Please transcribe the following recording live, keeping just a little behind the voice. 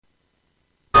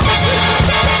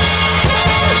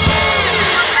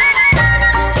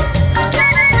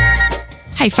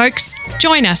Hey folks,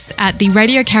 join us at the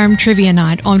Radio Carrum Trivia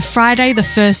Night on Friday the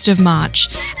 1st of March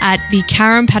at the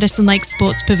Carrum Patterson Lake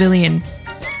Sports Pavilion.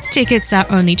 Tickets are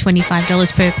only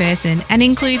 $25 per person and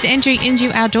includes entry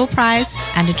into outdoor prize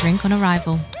and a drink on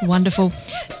arrival. Wonderful.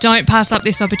 Don't pass up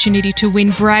this opportunity to win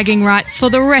bragging rights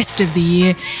for the rest of the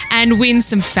year and win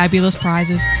some fabulous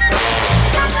prizes.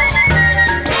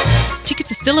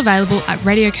 Tickets are still available at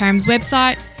Radio Carrum's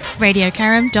website,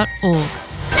 radiocarrum.org.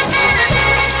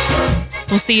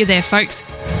 We'll see you there, folks.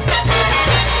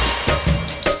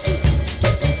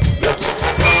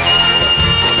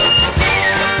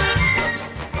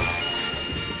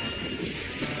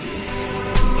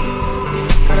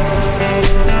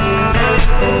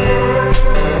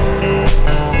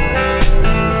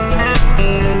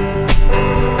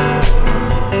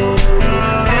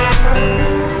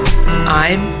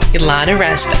 I'm Ilana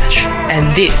Razbash,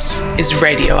 and this is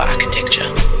Radio Architecture.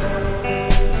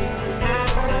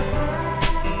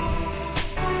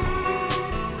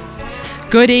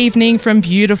 Good evening from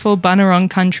beautiful Bunurong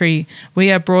country.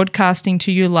 We are broadcasting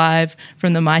to you live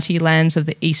from the mighty lands of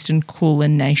the Eastern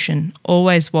Kulin Nation.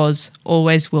 Always was,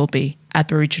 always will be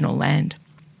Aboriginal land.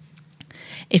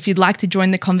 If you'd like to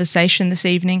join the conversation this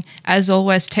evening, as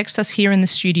always, text us here in the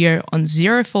studio on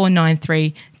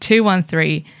 0493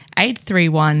 213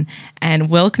 831, and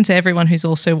welcome to everyone who's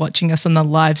also watching us on the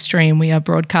live stream. We are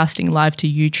broadcasting live to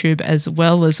YouTube as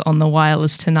well as on the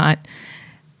wireless tonight.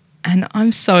 And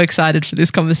I'm so excited for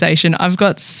this conversation. I've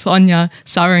got Sonia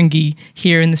Sarangi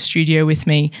here in the studio with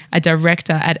me, a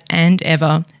director at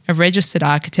Andever, a registered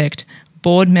architect,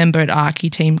 board member at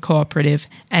ArchiTeam Co-operative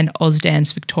and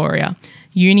Ausdance Victoria,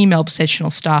 UniMelb sessional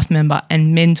staff member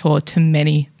and mentor to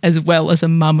many, as well as a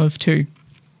mum of two.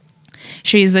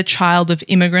 She is the child of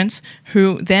immigrants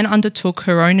who then undertook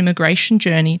her own immigration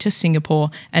journey to Singapore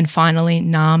and finally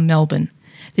Naarm, Melbourne.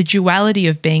 The duality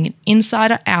of being an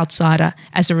insider-outsider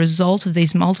as a result of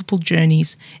these multiple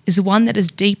journeys is one that has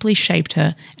deeply shaped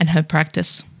her and her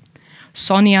practice.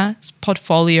 Sonia's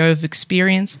portfolio of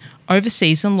experience,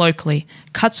 overseas and locally,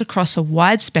 cuts across a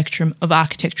wide spectrum of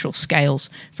architectural scales,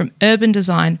 from urban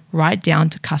design right down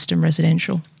to custom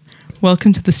residential.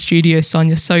 Welcome to the studio,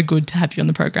 Sonia. So good to have you on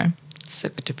the program. So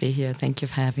good to be here. Thank you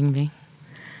for having me.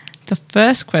 The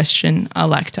first question I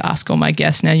like to ask all my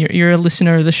guests, now you're a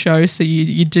listener of the show, so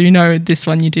you do know this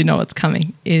one, you do know what's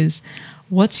coming, is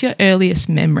what's your earliest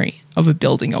memory of a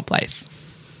building or place?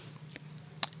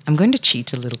 I'm going to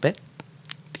cheat a little bit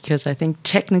because I think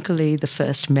technically the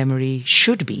first memory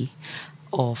should be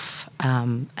of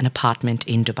an apartment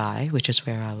in Dubai, which is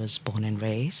where I was born and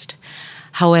raised.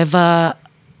 However,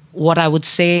 what I would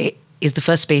say is the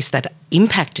first space that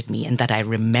impacted me and that I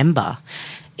remember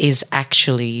is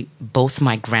actually both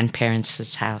my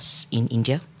grandparents' house in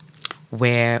India,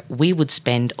 where we would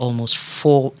spend almost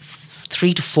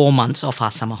 3 to 4 months of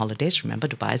our summer holidays. Remember,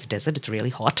 Dubai is a desert, it's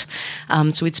really hot.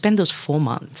 So we'd spend those 4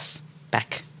 months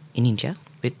back in India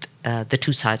with the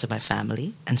two sides of my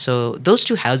family. And so those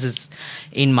two houses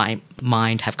in my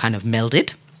mind have kind of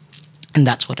melded, and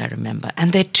that's what I remember.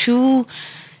 And they're two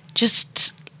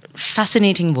just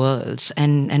fascinating worlds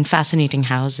and fascinating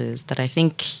houses that I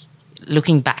think,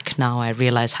 looking back now, I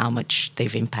realize how much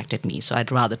they've impacted me. So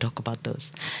I'd rather talk about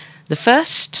those. The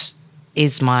first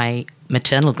is my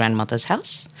maternal grandmother's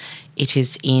house. It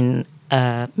is in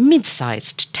a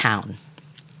mid-sized town.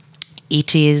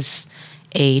 It is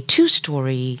a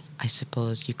 2-story, I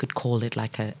suppose you could call it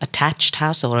like a attached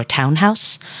house or a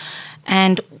townhouse.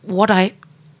 And what I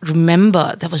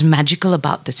remember that was magical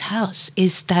about this house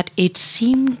is that it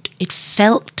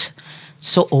felt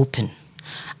so open.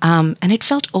 And it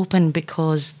felt open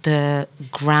because the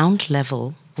ground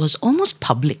level was almost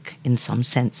public in some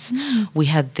sense. We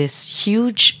had this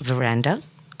huge veranda,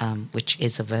 which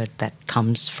is a word that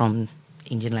comes from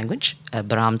Indian language,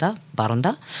 baranda,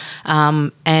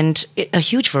 and a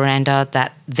huge veranda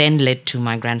that then led to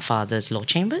my grandfather's law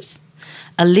chambers.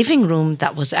 A living room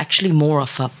that was actually more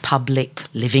of a public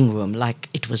living room, like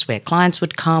it was where clients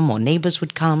would come or neighbors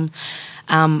would come.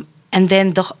 And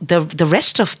then the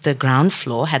rest of the ground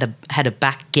floor had a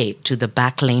back gate to the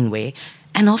back laneway,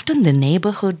 and often the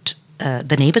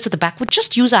neighbors at the back would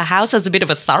just use our house as a bit of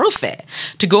a thoroughfare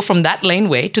to go from that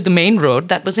laneway to the main road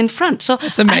that was in front. So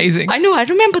that's amazing. I know. I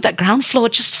remember that ground floor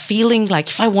just feeling like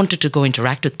if I wanted to go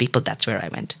interact with people, that's where I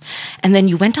went. And then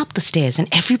you went up the stairs, and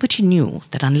everybody knew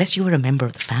that unless you were a member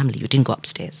of the family, you didn't go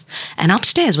upstairs. And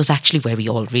upstairs was actually where we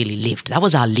all really lived. That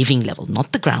was our living level,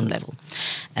 not the ground level.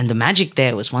 And the magic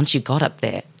there was once you got up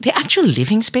there, the actual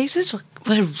living spaces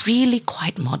were really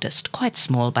quite modest, quite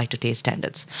small by today's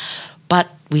standards. But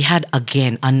we had,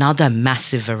 again, another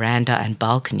massive veranda and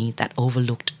balcony that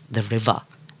overlooked the river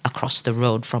across the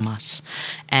road from us.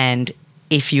 And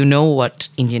if you know what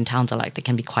Indian towns are like, they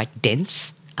can be quite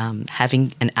dense.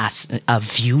 Having a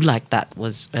view like that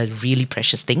was a really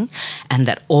precious thing, and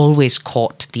that always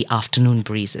caught the afternoon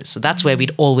breezes. So that's where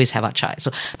we'd always have our chai.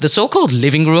 So the so-called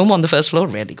living room on the first floor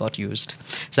rarely got used.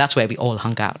 So that's where we all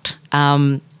hung out.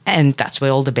 And that's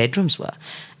where all the bedrooms were.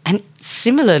 And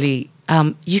similarly,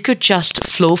 you could just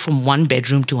flow from one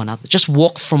bedroom to another, just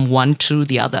walk from one to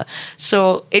the other.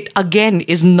 So it, again,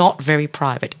 is not very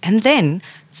private. And then,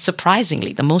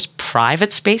 surprisingly, the most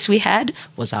private space we had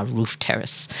was our roof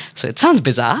terrace. So it sounds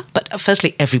bizarre, but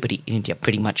firstly, everybody in India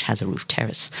pretty much has a roof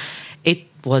terrace. It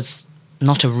was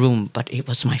not a room, but it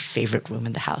was my favorite room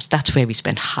in the house. That's where we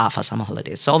spent half our summer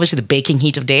holidays. So obviously the baking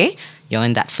heat of day, you're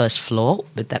in that first floor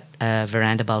with that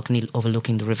veranda balcony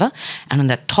overlooking the river. And on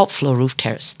that top floor roof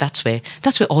terrace, that's where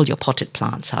all your potted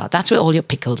plants are. That's where all your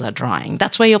pickles are drying.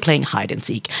 That's where you're playing hide and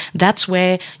seek. That's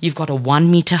where you've got a 1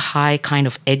 meter high kind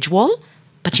of edge wall,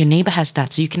 but your neighbor has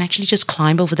that. So you can actually just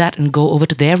climb over that and go over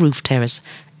to their roof terrace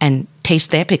and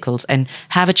taste their pickles and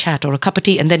have a chat or a cup of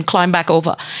tea and then climb back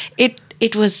over.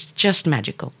 It was just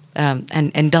magical,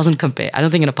 and doesn't compare. I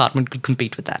don't think an apartment could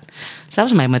compete with that. So that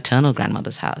was my maternal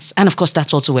grandmother's house. And of course,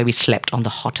 that's also where we slept on the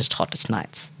hottest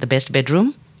nights. The best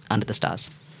bedroom, under the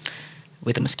stars,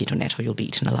 with a mosquito net or you'll be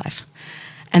eaten alive.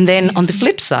 And then on the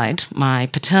flip side, my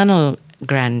paternal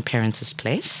grandparents'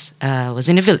 place was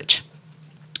in a village,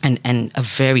 and a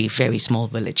very, very small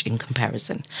village in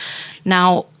comparison.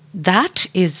 Now, that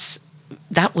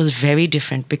was very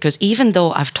different, because even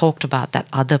though I've talked about that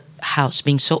other house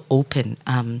being so open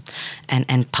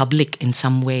and public in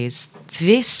some ways,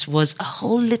 this was a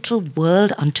whole little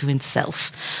world unto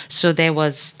itself. So there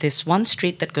was this one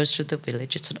street that goes through the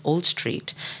village. It's an old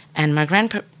street. And my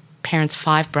grandparents'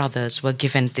 5 brothers were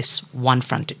given this one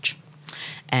frontage.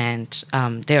 And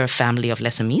they're a family of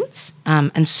lesser means.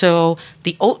 And so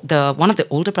one of the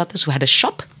older brothers who had a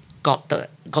shop got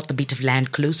the bit of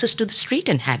land closest to the street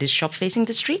and had his shop facing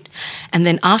the street. And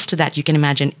then after that, you can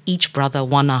imagine each brother,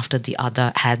 one after the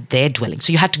other, had their dwelling.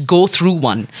 So you had to go through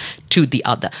one to the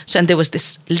other. So, and there was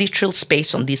this literal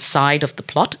space on the side of the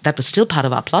plot that was still part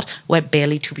of our plot, where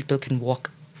barely 2 people can walk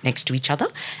next to each other,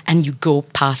 and you go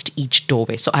past each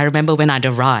doorway. So I remember when I'd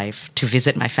arrive to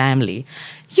visit my family,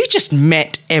 you just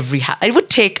met every house. It would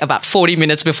take about 40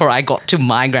 minutes before I got to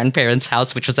my grandparents'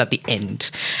 house, which was at the end.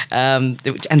 And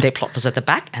their plot was at the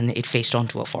back, and it faced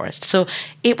onto a forest. So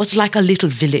it was like a little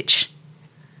village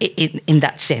in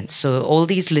that sense. So all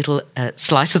these little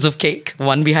slices of cake,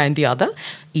 one behind the other,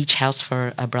 each house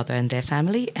for a brother and their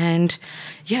family. And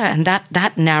yeah, and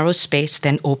that narrow space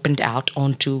then opened out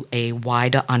onto a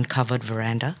wider uncovered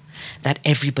veranda that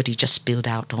everybody just spilled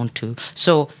out onto.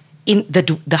 So in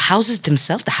the houses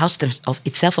themselves, the house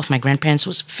itself of my grandparents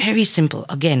was very simple.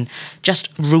 Again, just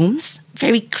rooms,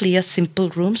 very clear, simple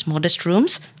rooms, modest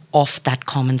rooms off that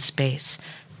common space.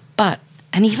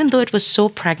 And even though it was so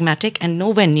pragmatic and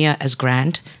nowhere near as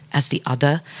grand as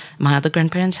my other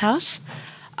grandparents' house,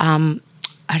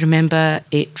 I remember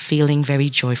it feeling very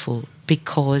joyful,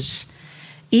 because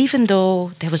even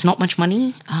though there was not much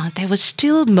money, there was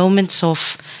still moments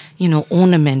of,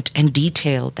 ornament and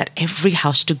detail that every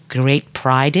house took great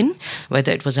pride in,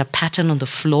 whether it was a pattern on the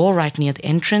floor right near the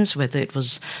entrance, whether it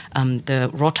was the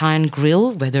wrought iron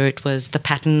grill, whether it was the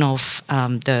pattern of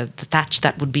the thatch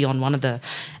that would be on one of the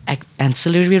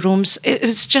ancillary rooms. It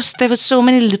was just, there were so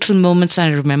many little moments I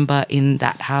remember in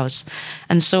that house.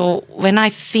 And so when I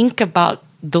think about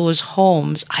those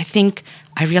homes,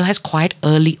 I realized quite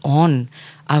early on,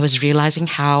 I was realizing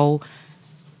how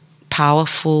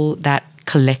powerful that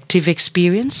collective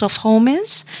experience of home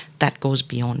is, that goes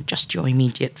beyond just your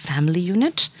immediate family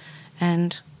unit.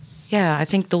 And yeah, I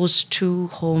think those 2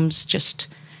 homes just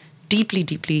deeply,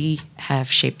 deeply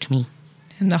have shaped me.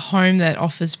 And the home that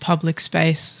offers public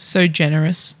space, so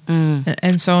generous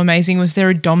and so amazing. Was there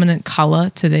a dominant colour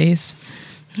to these?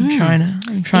 I'm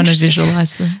trying to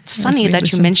visualize them. It's funny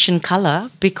that you mention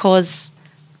color, because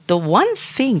the one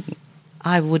thing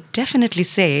I would definitely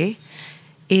say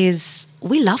is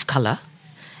we love color,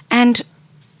 and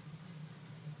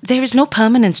there is no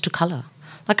permanence to color.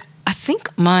 Like, I think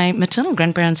my maternal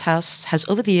grandparents' house has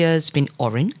over the years been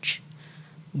orange,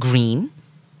 green,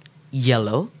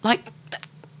 yellow. Like,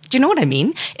 do you know what I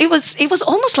mean? It was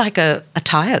almost like a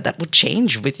attire that would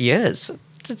change with years.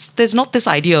 There's not this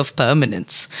idea of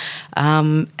permanence.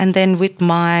 And then with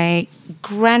my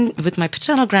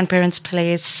paternal grandparents'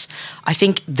 place, I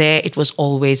think there it was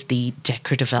always the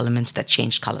decorative elements that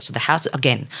changed color. So the house,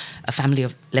 again, a family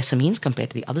of lesser means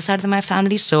compared to the other side of my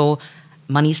family. So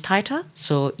money's tighter,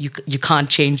 so you can't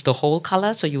change the whole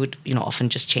color. So you would often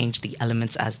just change the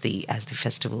elements as the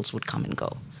festivals would come and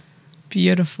go.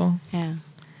 Beautiful. Yeah,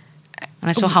 and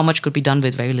I saw how much could be done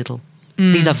with very little.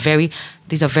 These are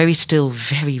very still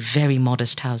very, very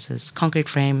modest houses. Concrete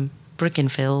frame, brick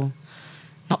and fill,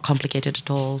 not complicated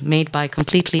at all. Made by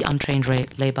completely untrained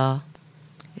labor.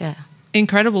 Yeah.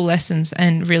 Incredible lessons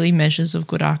and really measures of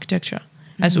good architecture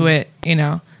as we're in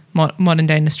our modern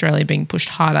day in Australia being pushed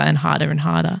harder and harder and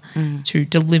harder to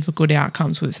deliver good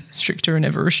outcomes with stricter and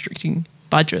ever restricting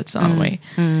budgets, aren't we?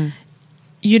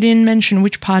 You didn't mention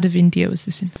which part of India was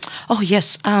this in? Oh,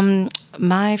 yes.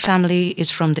 My family is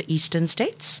from the eastern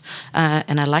states,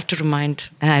 and I like to remind,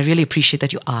 and I really appreciate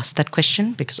that you asked that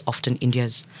question, because often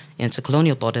India's, it's a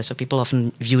colonial border, so people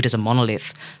often view it as a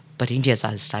monolith, but India is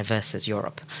as diverse as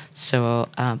Europe. So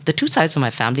the two sides of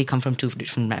my family come from two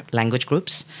different language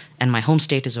groups, and my home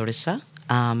state is Orissa,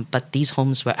 but these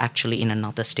homes were actually in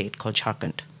another state called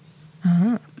Jharkhand.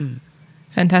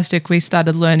 Fantastic. We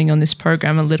started learning on this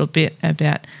program a little bit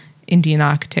about Indian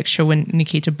architecture when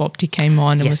Nikita Bopti came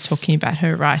on and was talking about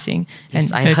her writing and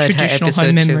her traditional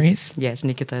home memories. Too. Yes,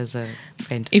 Nikita is a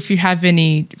friend. If you have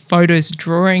any photos,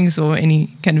 drawings, or any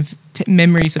kind of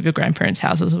memories of your grandparents'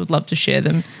 houses, I would love to share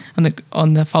them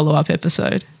on the follow-up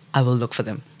episode. I will look for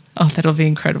them. Oh, that'll be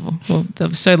incredible. Well,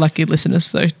 they're so lucky listeners,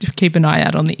 so keep an eye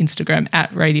out on the Instagram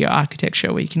at Radio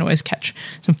Architecture, where you can always catch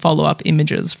some follow-up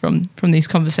images from these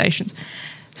conversations.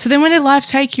 So then when did life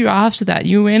take you after that?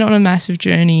 You went on a massive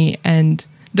journey, and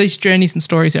these journeys and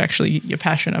stories are actually your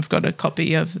passion. I've got a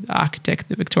copy of Architect,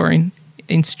 the Victorian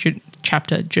Institute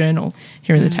chapter journal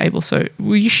here on the table. So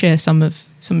will you share some of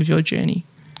your journey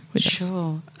with us?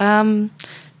 Sure.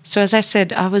 So as I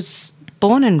said, I was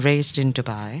born and raised in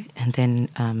Dubai, and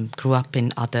then grew up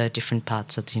in other different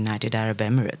parts of the United Arab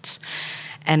Emirates.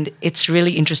 And it's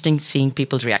really interesting seeing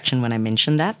people's reaction when I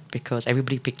mention that, because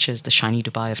everybody pictures the shiny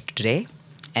Dubai of today.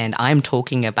 And I'm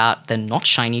talking about the not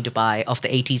shiny Dubai of the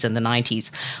 80s and the 90s.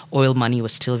 Oil money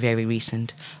was still very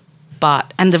recent.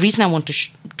 And the reason I want to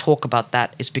talk about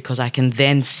that is because I can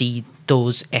then see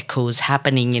those echoes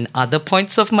happening in other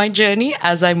points of my journey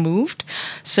as I moved.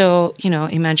 So,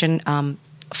 imagine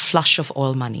flush of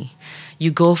oil money. You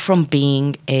go from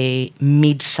being a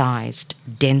mid-sized,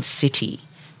 dense city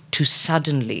to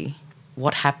suddenly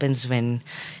what happens when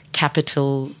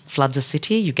capital floods a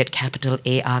city? You get capital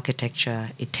A architecture.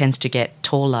 It tends to get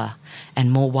taller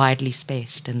and more widely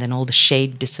spaced, and then all the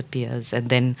shade disappears, and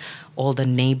then all the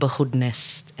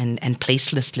neighborhoodness and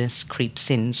placelessness creeps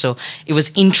in. So it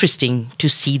was interesting to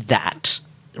see that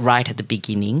right at the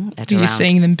beginning. Were you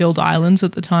seeing them build islands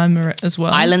at the time as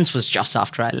well? Islands was just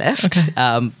after I left.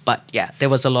 Okay. But yeah, there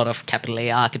was a lot of capital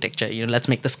A architecture. Let's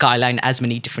make the skyline as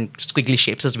many different squiggly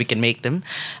shapes as we can make them,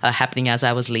 happening as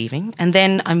I was leaving. And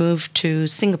then I moved to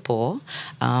Singapore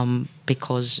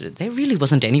because there really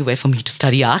wasn't anywhere for me to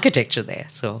study architecture there.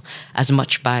 So as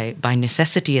much by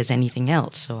necessity as anything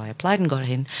else. So I applied and got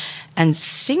in. And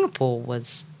Singapore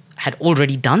had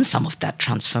already done some of that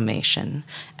transformation,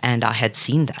 and I had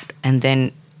seen that. And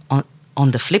then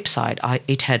on the flip side,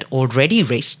 it had already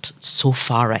raced so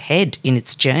far ahead in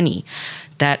its journey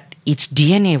that its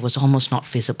DNA was almost not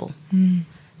visible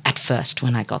at first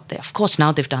when I got there. Of course,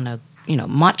 now they've done a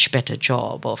much better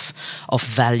job of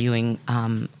valuing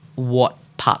what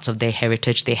parts of their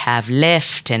heritage they have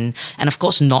left, and of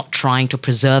course not trying to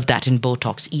preserve that in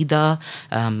Botox either,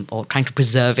 or trying to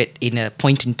preserve it in a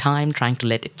point in time, trying to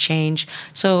let it change.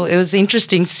 So it was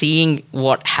interesting seeing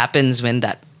what happens when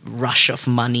that rush of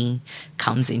money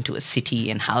comes into a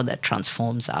city and how that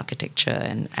transforms architecture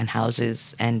and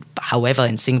houses. And however,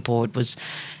 in Singapore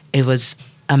it was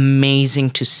amazing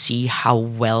to see how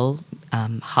well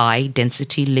high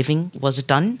density living was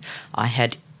done. I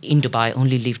had in Dubai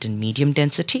only lived in medium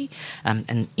density,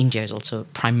 and India is also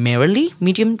primarily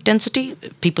medium density.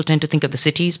 People tend to think of the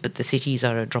cities, but the cities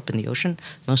are a drop in the ocean.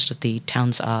 Most of the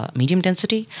towns are medium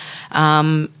density.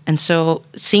 And so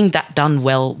seeing that done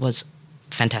well was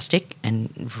fantastic and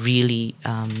really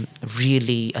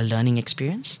a learning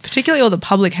experience. Particularly all the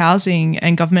public housing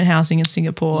and government housing in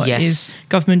Singapore is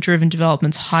government-driven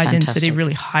developments, high density,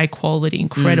 really high quality,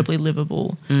 incredibly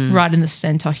livable, right in the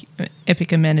centre,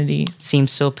 epic amenity.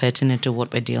 Seems so pertinent to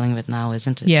what we're dealing with now,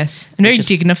 isn't it? Yes, and very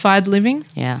dignified living.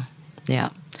 Yeah.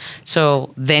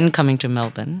 So then coming to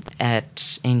Melbourne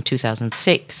in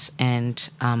 2006 and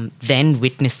then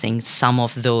witnessing some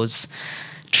of those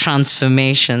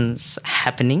transformations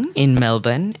happening in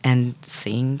Melbourne and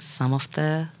seeing some of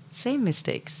the same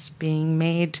mistakes being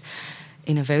made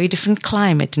in a very different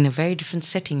climate, in a very different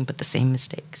setting, but the same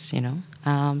mistakes,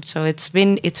 So it's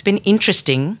been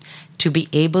interesting to be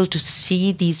able to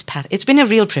see these patterns. It's been a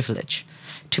real privilege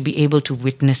to be able to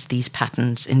witness these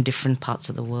patterns in different parts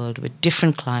of the world with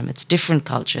different climates, different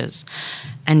cultures,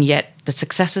 and yet the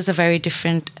successes are very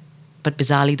different, but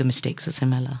bizarrely the mistakes are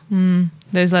similar.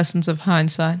 There's lessons of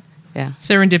hindsight. Yeah.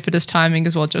 Serendipitous timing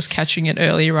as well, just catching it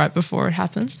early right before it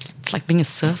happens. It's like being a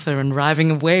surfer and riding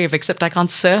a wave, except I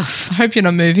can't surf. I hope you're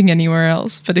not moving anywhere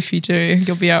else, but if you do,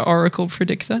 you'll be our oracle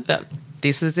predictor.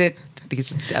 This is it.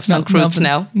 These have some roots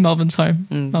now. Melbourne's home.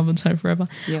 Melbourne's home forever.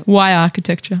 Yep. Why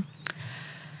architecture?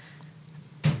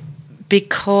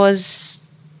 Because,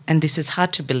 and this is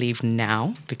hard to believe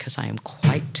now because I am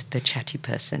quite the chatty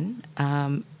person,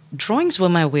 drawings were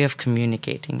my way of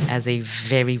communicating as a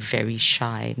very, very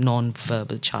shy,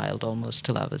 non-verbal child almost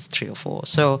till I was 3 or 4.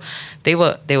 So they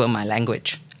were my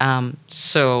language.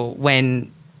 So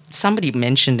when somebody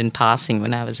mentioned in passing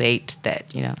when I was 8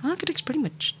 that, architects pretty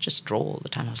much just draw all the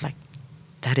time, I was like,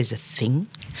 that is a thing?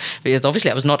 Because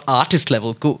obviously I was not artist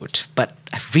level good, but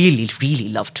I really, really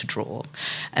loved to draw.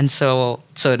 And so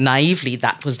naively,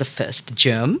 that was the first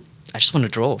germ. I just want to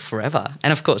draw forever.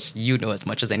 And of course, you know as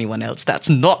much as anyone else, that's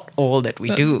not all that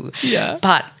we do. Yeah.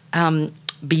 But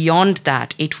beyond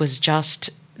that, it was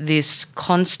just this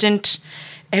constant,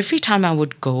 every time I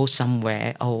would go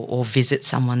somewhere or visit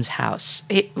someone's house,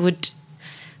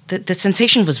 the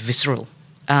sensation was visceral.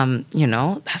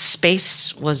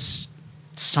 Space was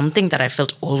something that I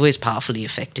felt always powerfully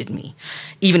affected me,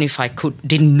 even if I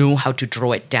didn't know how to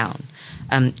draw it down.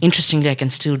 Interestingly, I can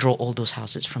still draw all those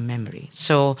houses from memory.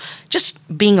 So just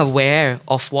being aware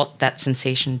of what that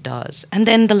sensation does. And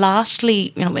then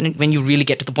lastly, when you really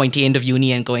get to the pointy end of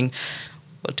uni and going,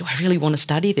 well, do I really want to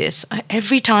study this?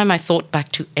 Every time I thought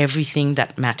back to everything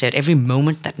that mattered, every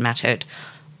moment that mattered,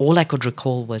 all I could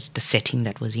recall was the setting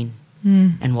that was in.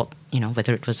 And what,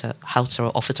 whether it was a house or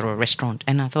an office or a restaurant.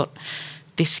 And I thought,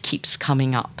 this keeps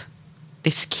coming up.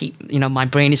 My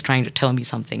brain is trying to tell me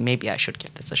something. Maybe I should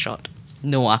give this a shot.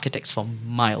 No architects for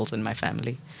miles in my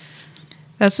family.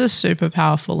 That's a super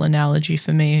powerful analogy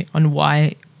for me on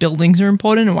why buildings are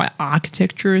important and why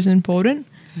architecture is important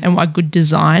and why good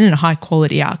design and high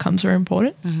quality outcomes are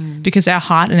important. Because our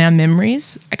heart and our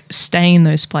memories stay in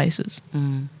those places.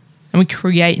 And we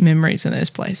create memories in those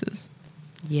places.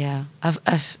 Yeah.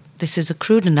 This is a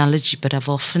crude analogy, but I've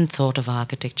often thought of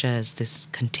architecture as this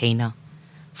container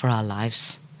for our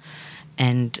lives.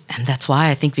 And that's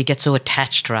why I think we get so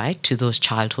attached, right, to those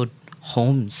childhood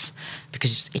homes,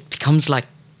 because it becomes like,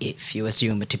 if you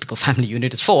assume a typical family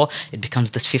unit is 4, it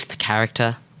becomes this 5th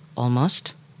character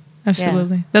almost.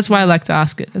 Absolutely. Yeah. That's why I like to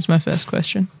ask it as my first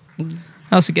question. I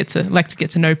also like to get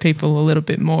to know people a little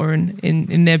bit more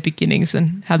in their beginnings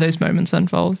and how those moments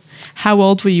unfold. How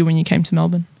old were you when you came to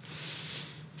Melbourne?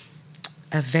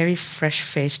 A very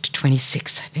fresh-faced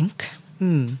 26, I think.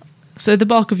 So the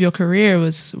bulk of your career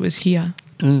was here.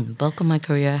 Bulk of my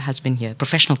career has been here.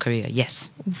 Professional career, yes.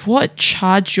 What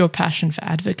charged your passion for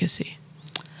advocacy?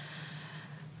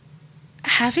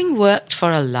 Having worked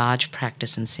for a large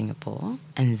practice in Singapore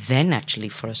and then actually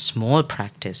for a small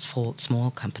practice, for a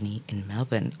small company in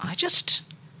Melbourne, I just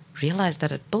realized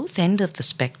that at both ends of the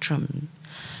spectrum,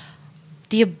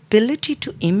 the ability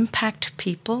to impact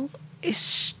people is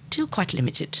still quite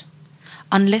limited.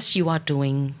 Unless you are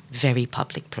doing very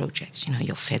public projects,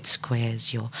 your Fed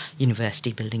squares, your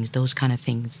university buildings, those kind of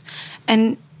things.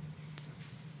 And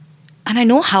I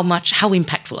know how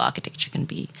impactful architecture can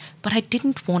be, but I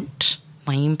didn't want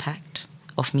my impact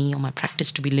of me or my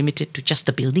practice to be limited to just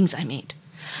the buildings I made.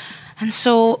 And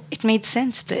so it made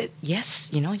sense that,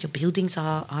 yes, your buildings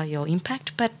are your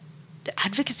impact, but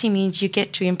advocacy means you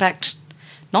get to impact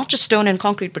not just stone and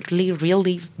concrete, but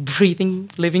really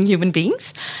breathing, living human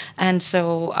beings. And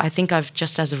so I think I've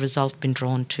just as a result been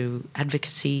drawn to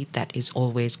advocacy that is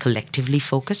always collectively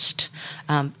focused.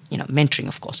 Mentoring,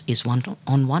 of course, is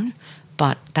one-on-one,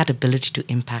 but that ability to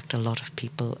impact a lot of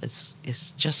people is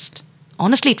just,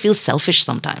 honestly, it feels selfish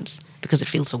sometimes because it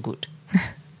feels so good.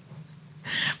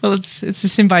 Well, it's a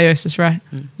symbiosis, right?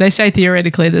 They say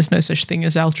theoretically there's no such thing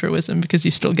as altruism because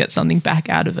you still get something back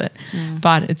out of it.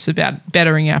 But it's about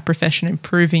bettering our profession,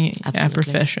 improving our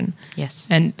profession. Yes.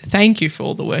 And thank you for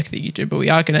all the work that you do, but we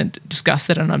are going to discuss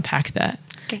that and unpack that.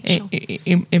 Okay, sure.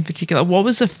 In particular. What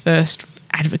was the first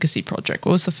advocacy project?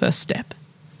 What was the first step?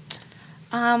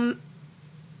 I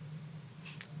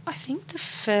think the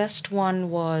first one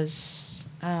was,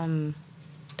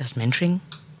 does mentoring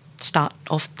start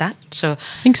off that? So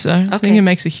I think so. I think it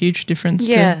makes a huge difference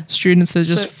to students that are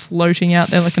just floating out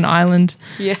there like an island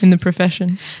in the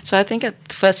profession. So I think the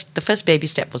first baby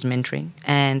step was mentoring,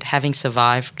 and having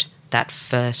survived that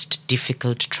first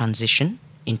difficult transition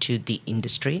into the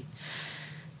industry,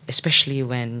 especially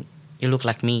when you look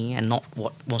like me and not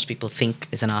what most people think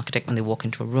is an architect when they walk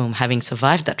into a room. Having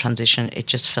survived that transition, it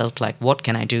just felt like, what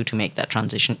can I do to make that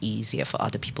transition easier for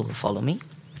other people who follow me,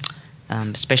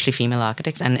 especially female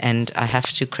architects. And I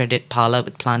have to credit Paula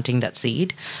with planting that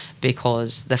seed,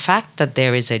 because the fact that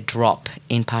there is a drop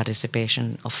in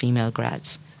participation of female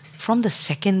grads from the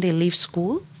second they leave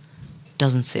school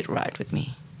doesn't sit right with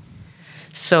me.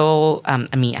 So,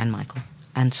 me and Michael.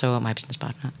 And so my business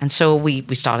partner. And so we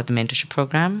started the mentorship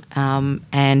program,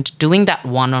 and doing that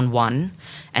one-on-one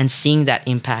and seeing that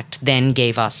impact then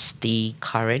gave us the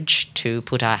courage to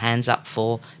put our hands up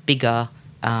for bigger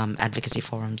advocacy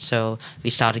forums. So we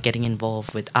started getting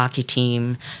involved with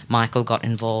ArchiTeam. Michael got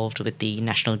involved with the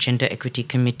National Gender Equity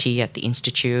Committee at the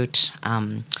Institute.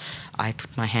 I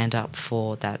put my hand up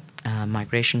for that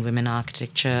Migration Women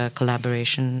Architecture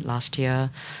collaboration last year.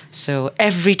 So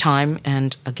every time,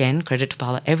 and again, credit to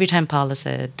Paula, every time Paula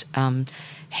said,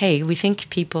 hey, we think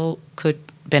people could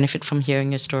benefit from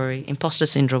hearing your story. Imposter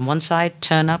syndrome, one side,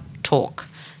 turn up, talk.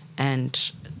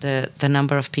 And the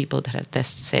number of people that have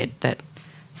said that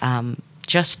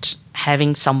just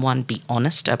having someone be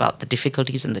honest about the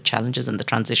difficulties and the challenges and the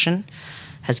transition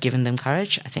has given them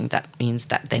courage. I think that means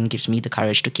that then gives me the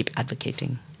courage to keep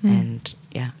advocating. And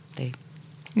yeah,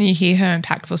 you hear how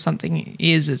impactful something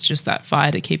is. It's just that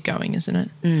fire to keep going, isn't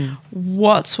it?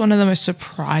 What's one of the most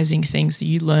surprising things that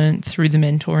you learned through the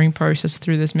mentoring process,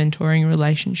 through those mentoring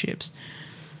relationships?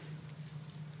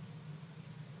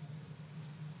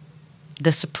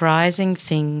 The surprising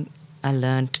thing I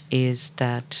learned is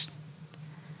that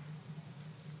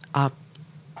our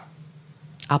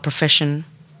profession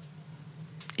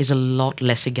is a lot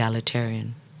less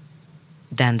egalitarian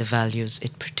than the values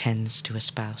it pretends to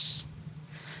espouse.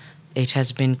 It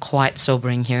has been quite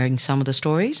sobering hearing some of the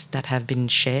stories that have been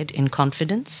shared in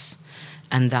confidence,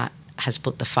 and that has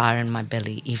put the fire in my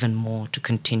belly even more to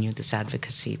continue this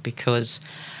advocacy, because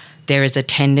there is a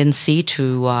tendency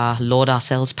to laud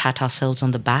ourselves, pat ourselves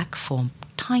on the back for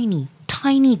tiny,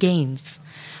 tiny gains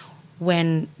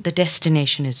when the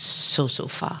destination is so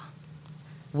far.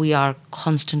 We are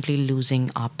constantly losing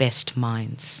our best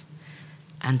minds,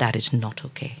 and that is not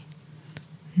okay.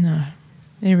 No,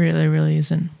 it really, really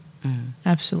isn't.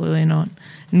 Absolutely not.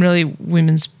 And really,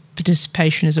 women's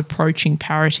participation is approaching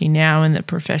parity now in the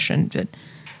profession, but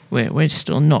we're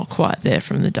still not quite there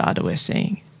from the data we're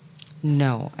seeing.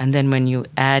 No, and then when you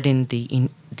add in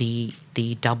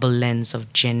the double lens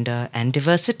of gender and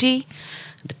diversity,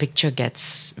 the picture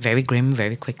gets very grim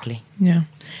very quickly. Yeah.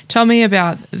 Tell me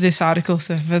about this article.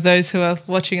 So for those who are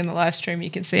watching in the live stream, you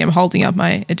can see I'm holding up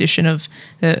my edition of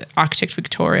the Architect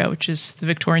Victoria, which is the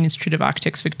Victorian Institute of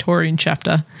Architects Victorian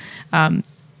chapter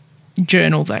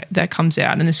journal that comes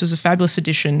out. And this was a fabulous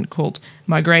edition called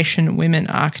Migration Women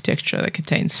Architecture that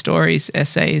contains stories,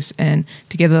 essays, and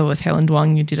together with Helen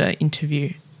Duong, you did an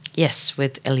interview. Yes,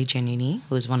 with Ellie Giannini,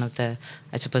 who is one of the,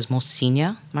 I suppose, most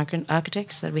senior migrant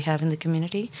architects that we have in the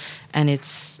community. And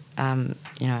it's,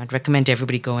 I'd recommend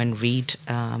everybody go and read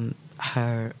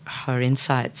her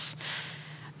insights.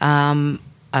 I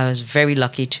was very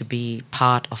lucky to be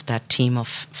part of that team of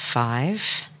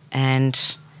 5.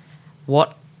 And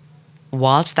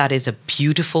whilst that is a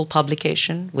beautiful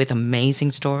publication with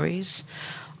amazing stories,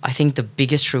 I think the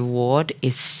biggest reward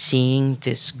is seeing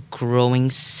this growing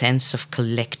sense of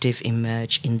collective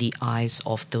emerge in the eyes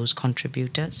of those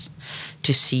contributors,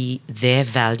 to see their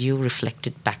value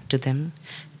reflected back to them,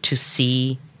 to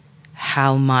see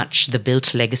how much the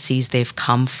built legacies they've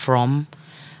come from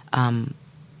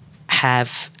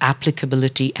have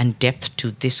applicability and depth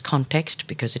to this context,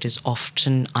 because it is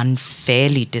often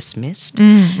unfairly dismissed.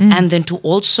 And then to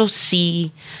also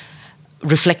see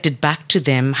reflected back to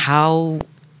them how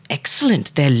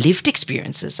excellent their lived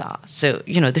experiences are. So,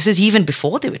 this is even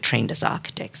before they were trained as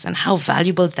architects, and how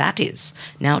valuable that is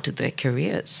now to their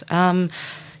careers.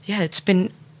 It's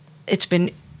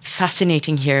been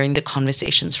fascinating hearing the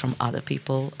conversations from other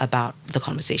people about the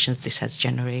conversations this has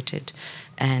generated.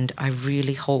 And I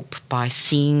really hope by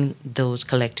seeing those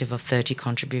collective of 30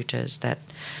 contributors that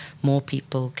more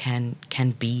people can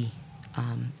be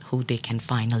who they can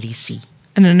finally see.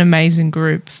 And an amazing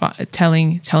group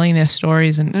telling their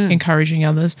stories and encouraging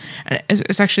others. And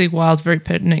it's actually a wild, very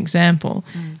pertinent example.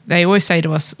 They always say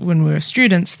to us when we were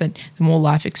students that the more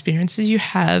life experiences you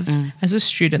have as a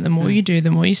student, the more you do, the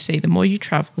more you see, the more you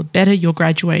travel, the better your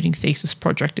graduating thesis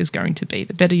project is going to be,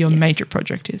 the better your major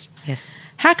project is. Yes.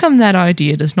 How come that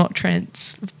idea does not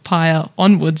transpire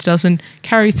onwards, doesn't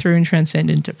carry through and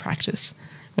transcend into practice,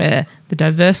 where the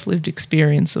diverse lived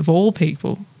experience of all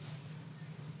people,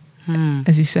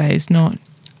 as you say, is not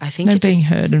being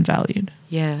heard and valued?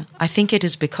 Yeah, I think it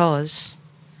is because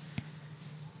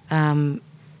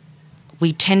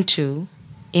we tend to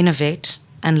innovate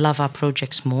and love our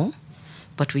projects more,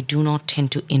 but we do not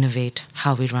tend to innovate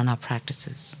how we run our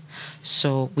practices.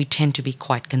 So we tend to be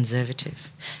quite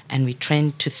conservative, and we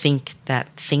tend to think that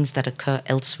things that occur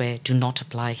elsewhere do not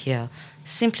apply here,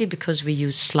 simply because we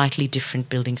use slightly different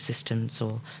building systems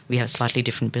or we have a slightly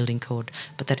different building code.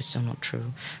 But that is so not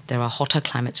true. There are hotter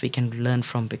climates we can learn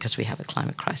from because we have a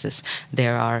climate crisis.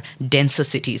 There are denser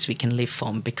cities we can live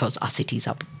from because our cities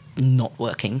are not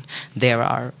working. There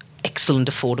are excellent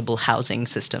affordable housing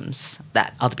systems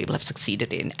that other people have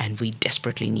succeeded in, and we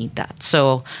desperately need that.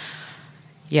 So,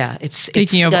 yeah, it's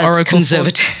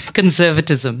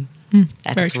conservatism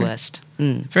at its true. worst.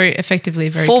 Very effectively,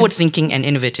 very forward-thinking and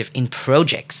innovative in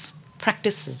projects.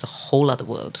 Practice is a whole other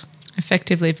world.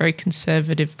 effectively a very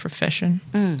conservative profession.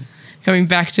 Coming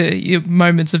back to your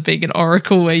moments of being an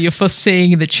oracle where you're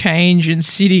foreseeing the change in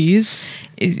cities,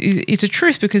 it's a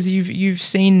truth because you've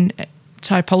seen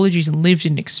typologies and lived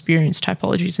and experienced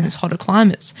typologies in these hotter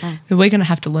climates that we're going to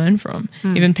have to learn from.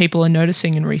 Even people are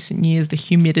noticing in recent years the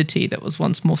humidity that was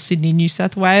once more Sydney, New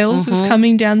South Wales is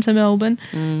coming down to Melbourne.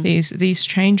 These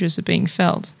changes are being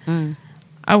felt.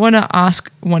 I want to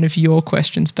ask one of your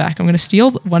questions back. I'm going to steal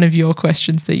one of your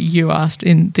questions that you asked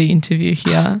in the interview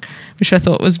here, which I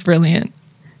thought was brilliant.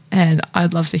 And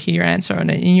I'd love to hear your answer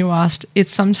on it. And you asked,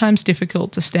 it's sometimes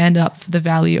difficult to stand up for the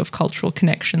value of cultural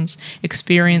connections,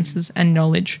 experiences and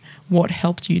knowledge. What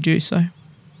helped you do so?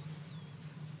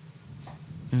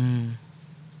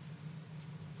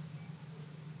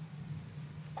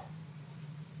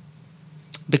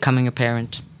 Becoming a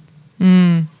parent.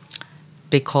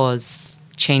 Because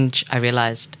change, I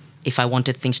realized if I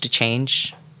wanted things to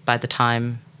change by the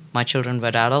time my children were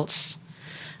adults,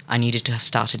 I needed to have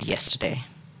started yesterday.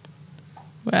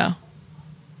 Wow.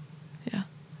 Yeah.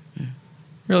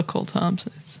 Real cool times.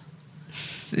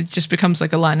 It just becomes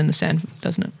like a line in the sand,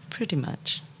 doesn't it? Pretty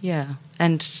much, yeah.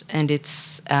 And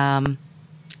it's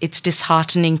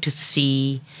disheartening to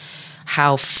see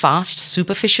how fast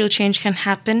superficial change can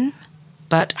happen,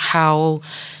 but how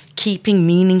keeping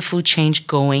meaningful change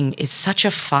going is such a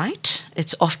fight.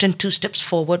 It's often 2 steps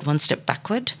forward, 1 step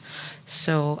backward.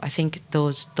 So I think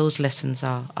those lessons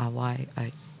are why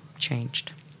I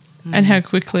changed. And how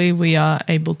quickly we are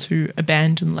able to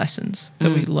abandon lessons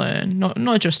that we learn,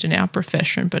 not just in our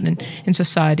profession, but in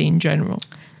society in general.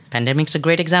 Pandemic's a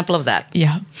great example of that.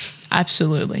 Yeah,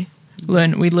 absolutely.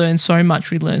 We learn so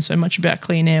much. We learn so much about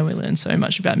clean air. We learn so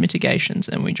much about mitigations,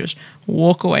 and we just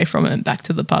walk away from it and back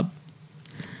to the pub.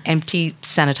 Empty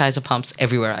sanitizer pumps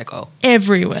everywhere I go.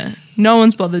 Everywhere. No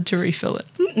one's bothered to refill it.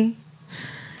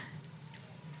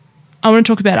 I want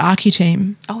to talk about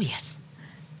ArchiTeam. Oh, yes.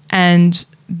 And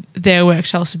their work.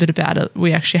 Tell us a bit about it.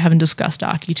 We actually haven't discussed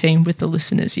ArchiTeam with the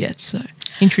listeners yet, so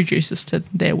introduce us to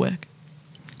their work.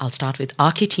 I'll start with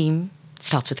ArchiTeam.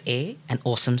 Starts with A, and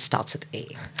awesome starts with A.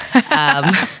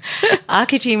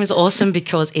 ArchiTeam is awesome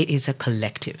because it is a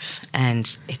collective,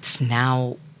 and it's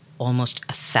now almost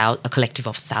a collective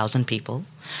of 1,000 people,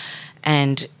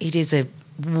 and it is a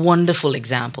wonderful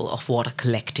example of what a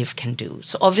collective can do.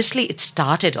 So obviously it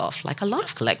started off, like a lot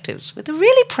of collectives, with a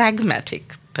really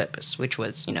pragmatic purpose, which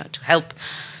was, to help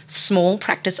small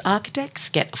practice architects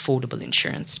get affordable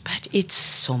insurance. But it's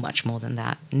so much more than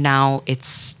that. Now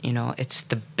it's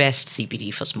the best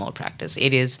CPD for small practice.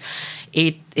 Its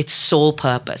sole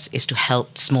purpose is to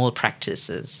help small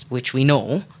practices, which we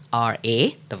know are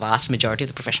the vast majority of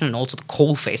the profession, and also the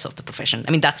coal face of the profession.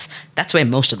 I mean, that's where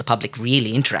most of the public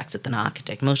really interacts with an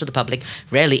architect. Most of the public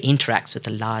rarely interacts with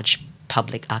a large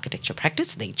public architecture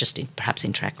practice. They just perhaps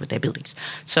interact with their buildings.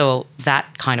 So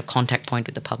that kind of contact point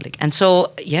with the public. And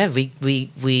so, yeah, we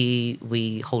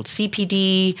hold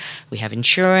CPD, we have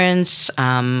insurance,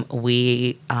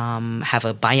 we have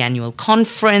a biannual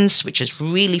conference, which is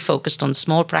really focused on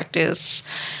small practice.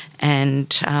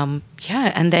 And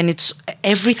and then it's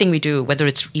everything we do, whether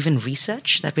it's even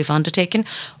research that we've undertaken,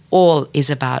 all is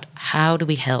about how do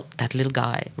we help that little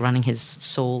guy running his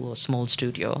sole or small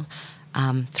studio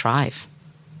thrive.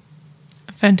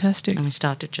 Fantastic. And we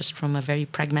started just from a very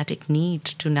pragmatic need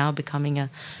to now becoming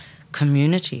a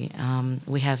community.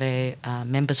 We have a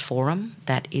members forum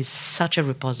that is such a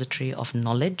repository of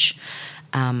knowledge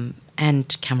and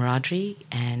camaraderie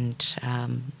and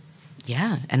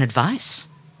and advice,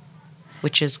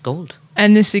 which is gold.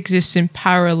 And this exists in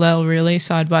parallel, really,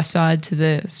 side by side to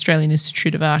the Australian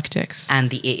Institute of Architects. And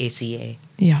the AACA.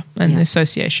 Yeah, and the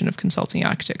Association of Consulting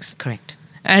Architects. Correct.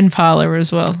 And Parla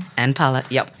as well. And Parla,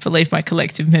 yep. I believe my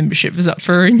collective membership is up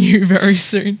for renew very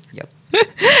soon. Yep.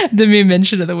 The mere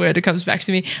mention of the word, it comes back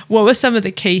to me. What were some of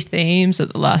the key themes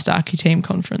at the last ArchiTeam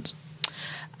conference?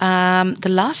 The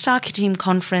last ArchiTeam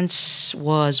conference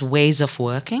was ways of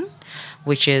working,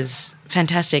 which is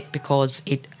fantastic because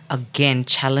it, again,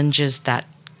 challenges that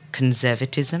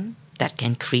conservatism that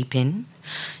can creep in.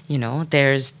 You know,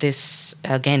 there's this,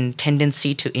 again,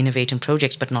 tendency to innovate in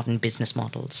projects but not in business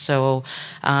models. So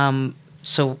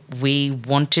we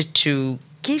wanted to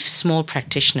give small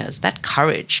practitioners that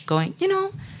courage going, you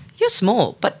know, you're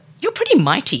small, but you're pretty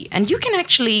mighty and you can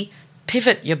actually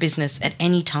pivot your business at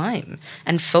any time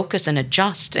and focus and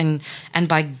adjust. And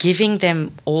by giving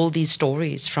them all these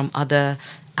stories from other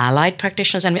allied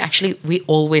practitioners, and we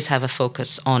always have a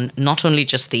focus on not only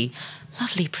just the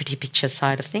lovely pretty picture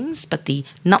side of things, but the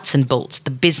nuts and bolts,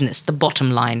 the business, the bottom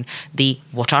line, the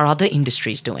what are other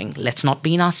industries doing? Let's not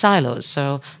be in our silos.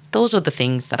 So those are the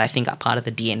things that I think are part of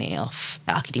the DNA of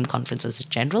ArchiTeam conferences in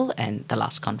general, and the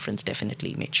last conference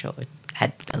definitely made sure it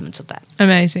had elements of that.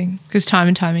 Amazing. Because time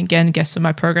and time again, guests on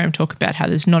my program talk about how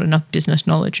there's not enough business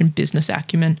knowledge and business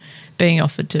acumen being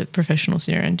offered to professionals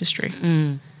in your industry.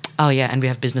 Oh, yeah, and we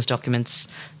have business documents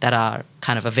that are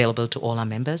kind of available to all our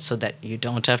members so that you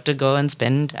don't have to go and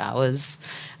spend hours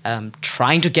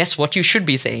trying to guess what you should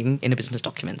be saying in a business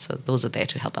document. So those are there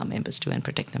to help our members too and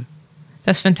protect them.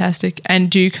 That's fantastic.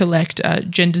 And do you collect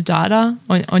gender data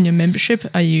on your membership?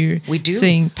 Are you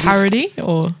seeing parity?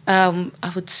 Or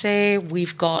I would say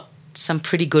we've got some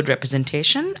pretty good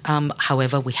representation.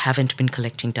 However, we haven't been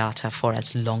collecting data for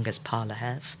as long as Parla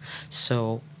have.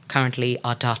 So currently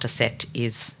our data set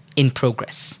is in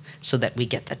progress so that we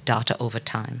get that data over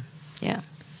time. Yeah.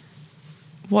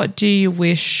 What do you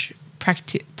wish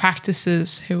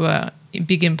practices who are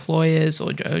big employers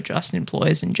or just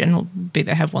employers in general, be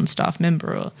they have one staff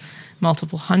member or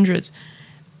multiple hundreds,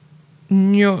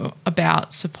 knew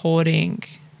about supporting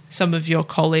some of your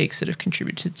colleagues that have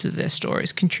contributed to their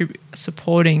stories,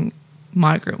 supporting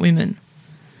migrant women,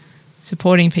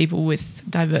 supporting people with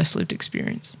diverse lived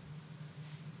experience?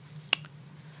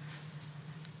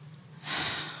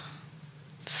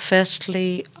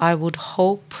 Firstly, I would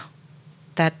hope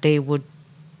that they would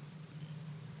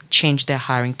change their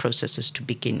hiring processes to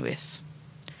begin with.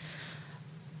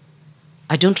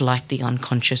 I don't like the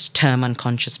unconscious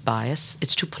bias.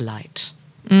 It's too polite.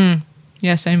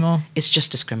 Yeah, say more. It's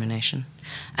just discrimination.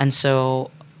 And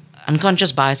so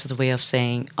unconscious bias is a way of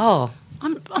saying, oh,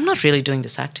 I'm not really doing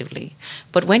this actively.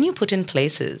 But when you put in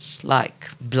places like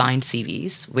blind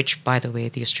CVs, which, by the way,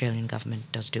 the Australian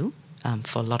government does do,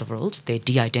 for a lot of roles, they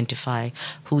de-identify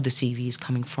who the CV is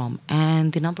coming from,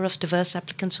 and the number of diverse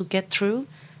applicants who get through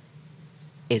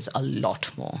is a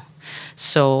lot more.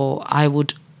 So I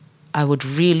would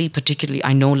really particularly,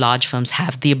 I know large firms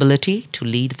have the ability to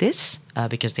lead this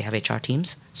because they have HR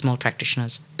teams. Small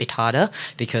practitioners, a bit harder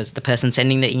because the person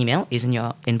sending the email is in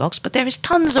your inbox. But there is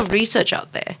tons of research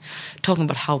out there talking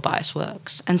about how bias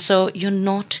works. And so you're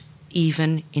not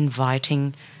even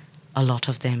inviting a lot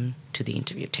of them to the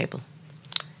interview table.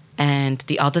 And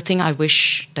the other thing I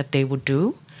wish that they would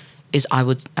do is I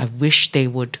wish they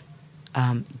would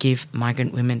give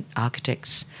migrant women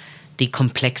architects the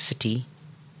complexity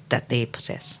that they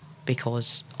possess,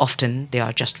 because often they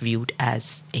are just viewed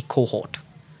as a cohort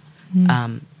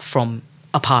from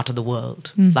a part of the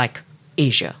world, like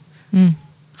Asia.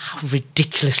 How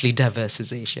ridiculously diverse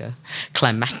is Asia?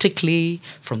 Climatically,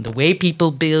 from the way people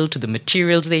build to the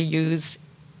materials they use,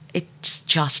 it's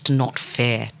just not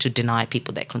fair to deny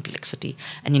people their complexity,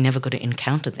 and you're never going to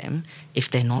encounter them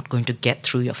if they're not going to get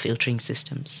through your filtering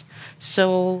systems.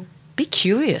 So be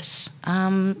curious.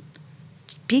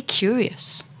 Be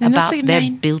curious about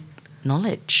their built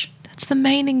knowledge. That's the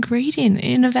main ingredient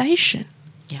in innovation.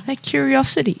 Yeah. That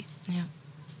curiosity. Yeah.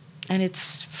 And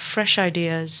it's fresh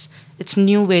ideas. It's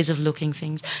new ways of looking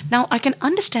things. Now, I can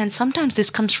understand sometimes this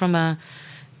comes from a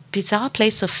bizarre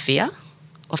place of fear,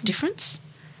 of difference.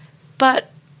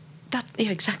 But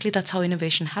that's how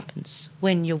innovation happens,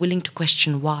 when you're willing to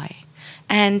question why.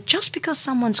 And just because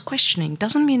someone's questioning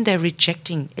doesn't mean they're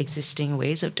rejecting existing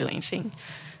ways of doing things.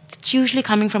 It's usually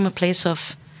coming from a place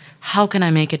of, how can I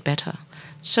make it better?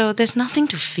 So there's nothing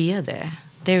to fear there.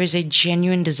 There is a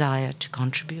genuine desire to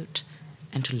contribute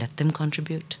and to let them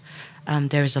contribute.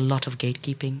 There is a lot of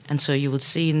gatekeeping. And so you will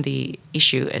see in the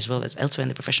issue, as well as elsewhere in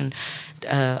the profession,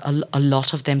 a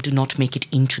lot of them do not make it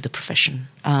into the profession.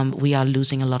 We are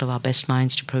losing a lot of our best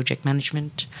minds to project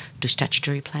management, to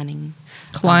statutory planning.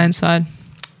 Client side,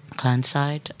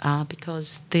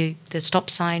 because the stop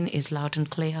sign is loud and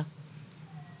clear.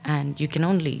 And you can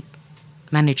only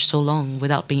manage so long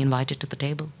without being invited to the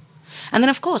table. And then,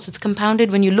 of course, it's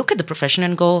compounded when you look at the profession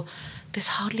and go, there's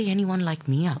hardly anyone like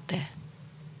me out there.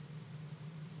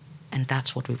 And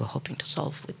that's what we were hoping to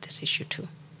solve with this issue too.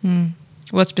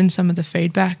 What's been some of the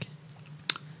feedback?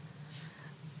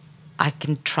 I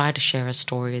can try to share a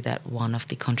story that one of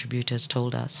the contributors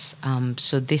told us.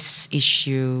 So this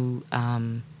issue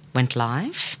went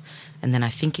live, and then I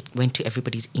think it went to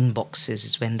everybody's inboxes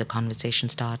is when the conversation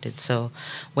started. So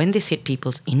when this hit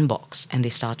people's inbox and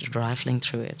they started rifling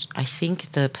through it, I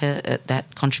think that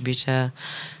contributor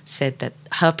said that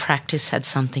her practice had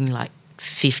something like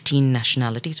 15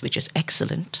 nationalities, which is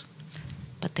excellent,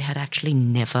 but they had actually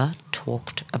never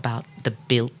talked about the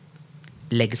built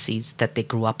legacies that they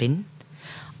grew up in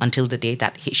until the day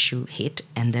that issue hit.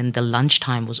 And then the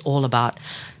lunchtime was all about,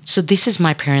 so this is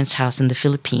my parents' house in the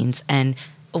Philippines, and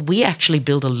we actually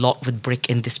build a lot with brick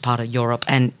in this part of Europe.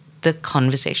 And the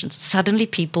conversations, suddenly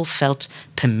people felt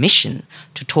permission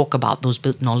to talk about those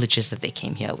built knowledges that they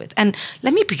came here with. And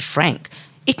let me be frank,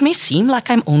 it may seem like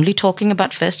I'm only talking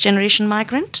about first-generation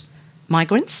migrants,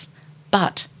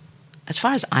 but as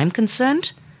far as I'm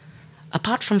concerned,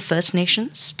 apart from First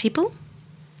Nations people,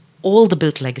 all the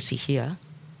built legacy here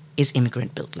is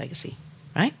immigrant built legacy,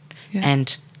 right? Yeah.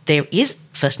 And there is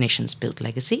First Nations built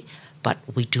legacy, but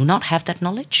we do not have that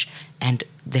knowledge, and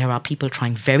there are people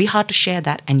trying very hard to share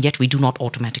that, and yet we do not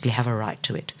automatically have a right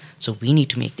to it. So we need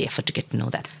to make the effort to get to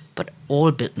know that. But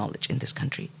all built knowledge in this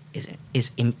country is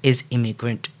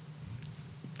immigrant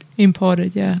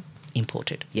Imported, yeah.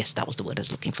 imported. Yes, that was the word I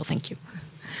was looking for. Thank you.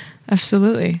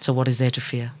 Absolutely. So what is there to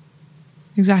fear?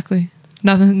 Exactly.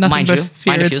 Nothing Mind but you,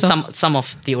 fear itself. some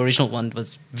of the original one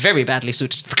was very badly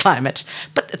suited to the climate,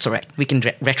 but it's all right. We can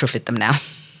retrofit them now.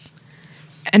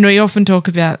 And we often talk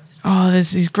about,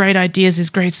 there's these great ideas, these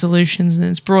great solutions, and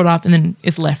it's brought up and then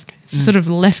it's left. It's sort of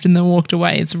left and then walked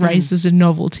away. It's raised as a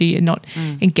novelty and not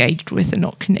engaged with and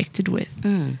not connected with.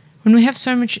 When we have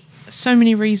so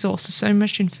many resources, so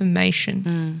much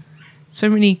information, so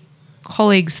many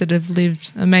colleagues that have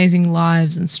lived amazing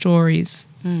lives and stories.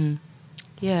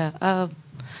 Yeah. I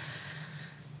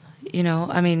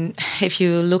mean, if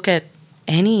you look at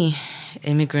any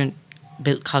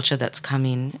immigrant-built culture that's come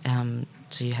in,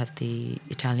 so you have the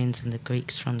Italians and the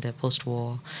Greeks from the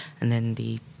post-war, and then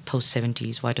the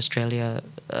post-70s white Australia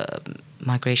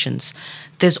migrations,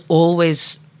 there's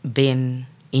always been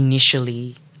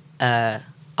initially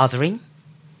othering,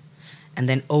 and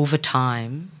then over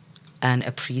time an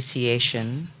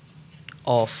appreciation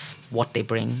of what they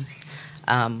bring.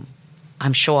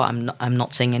 I'm sure I'm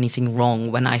not saying anything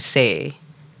wrong when I say,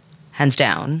 hands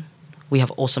down, we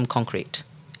have awesome concrete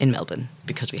in Melbourne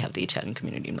because we have the Italian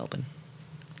community in Melbourne.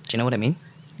 Do you know what I mean?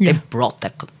 Yeah. They brought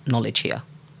that knowledge here.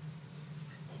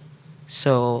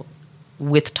 So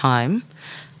with time,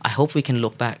 I hope we can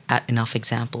look back at enough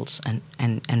examples and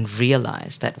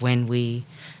realize that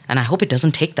and I hope it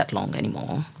doesn't take that long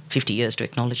anymore, 50 years to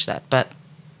acknowledge that. But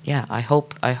yeah, I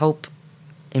hope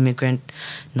immigrant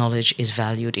knowledge is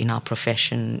valued in our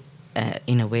profession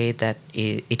in a way that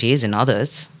it is in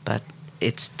others, but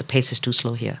the pace is too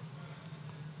slow here.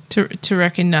 To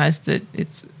recognise that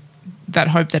it's that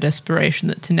hope, that aspiration,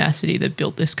 that tenacity that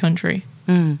built this country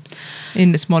in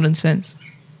this modern sense.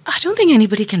 I don't think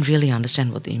anybody can really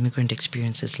understand what the immigrant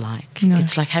experience is like. No.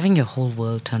 It's like having your whole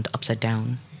world turned upside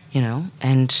down,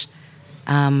 and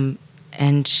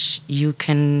you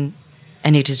can,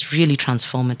 and it is really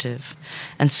transformative.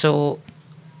 And so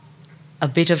a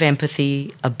bit of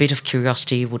empathy, a bit of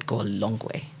curiosity would go a long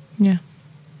way. Yeah.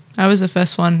 I was the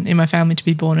first one in my family to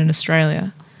be born in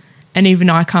Australia, and even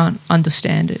I can't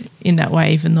understand it in that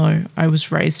way, even though I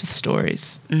was raised with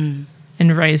stories and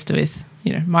raised with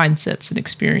mindsets and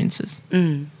experiences.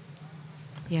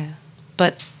 Yeah.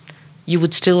 But you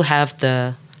would still have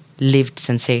the lived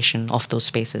sensation of those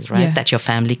spaces, right? Yeah. That your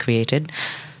family created.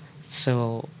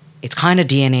 So it's kind of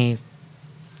DNA,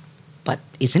 but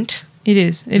isn't. It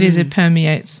is. It is. It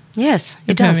permeates. Yes,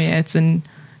 It does. permeates. And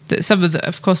some of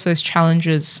of course, those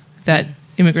challenges that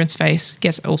immigrants face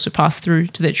gets also passed through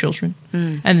to their children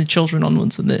and the children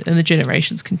onwards, and the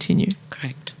generations continue.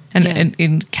 Correct. And, Yeah. and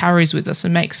it carries with us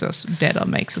and makes us better,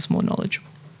 makes us more knowledgeable.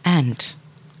 And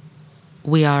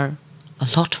we are a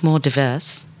lot more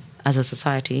diverse as a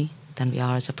society than we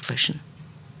are as a profession.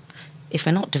 If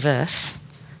we're not diverse,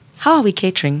 how are we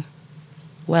catering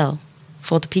well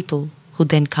for the people who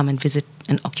then come and visit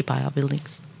and occupy our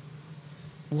buildings?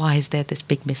 Why is there this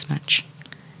big mismatch?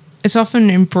 It's often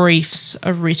in briefs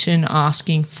are written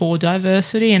asking for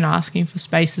diversity and asking for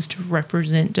spaces to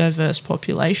represent diverse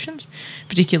populations,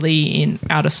 particularly in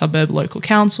outer suburb local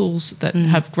councils that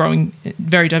have growing,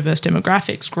 very diverse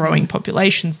demographics, growing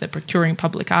populations. They're procuring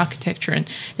public architecture and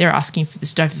they're asking for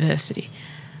this diversity.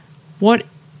 What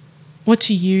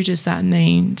to you does that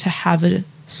mean to have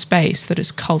space that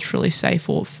is culturally safe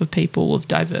for people of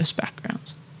diverse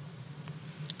backgrounds?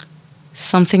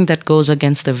 Something that goes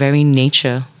against the very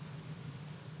nature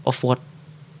of what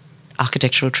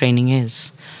architectural training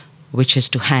is, which is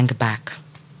to hang back.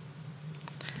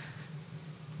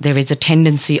 There is a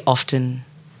tendency often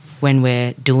when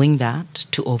we're doing that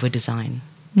to over-design.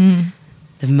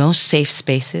 The most safe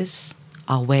spaces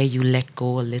are where you let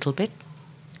go a little bit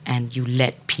and you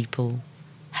let people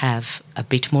have a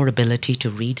bit more ability to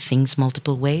read things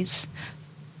multiple ways.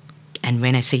 And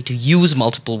when I say to use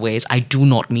multiple ways, I do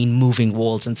not mean moving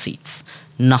walls and seats.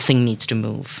 Nothing needs to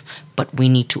move, but we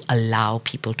need to allow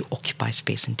people to occupy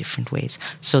space in different ways.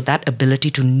 So that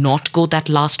ability to not go that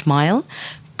last mile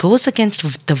goes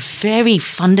against the very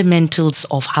fundamentals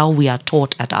of how we are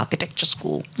taught at architecture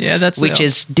school. Yeah, that's which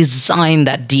is design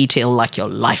that detail like your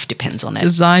life depends on it.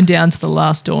 Design down to the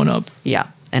last doorknob. Yeah,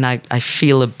 and I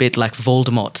feel a bit like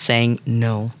Voldemort saying,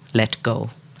 no, let go.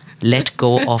 Let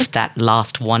go of that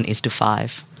last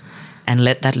 1:5 and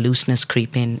let that looseness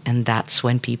creep in. And that's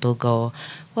when people go,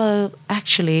 well,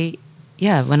 actually,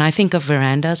 yeah, when I think of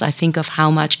verandas, I think of how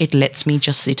much it lets me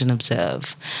just sit and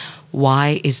observe.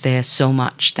 Why is there so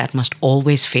much that must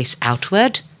always face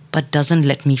outward but doesn't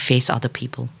let me face other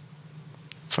people?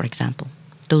 For example,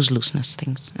 those looseness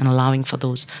things and allowing for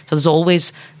those. So there's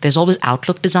always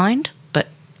outlook designed, but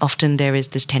often there is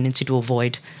this tendency to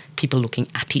avoid people looking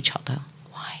at each other.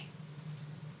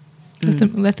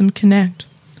 Let them connect.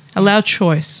 Allow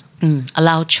choice.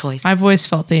 Allow choice. I've always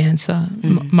felt the answer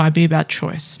might be about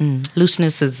choice.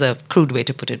 Looseness is a crude way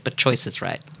to put it, but choice is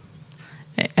right.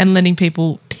 And letting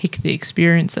people pick the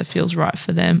experience that feels right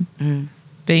for them.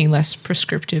 Being less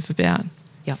prescriptive about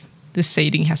the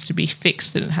seating has to be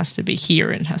fixed and it has to be here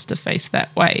and it has to face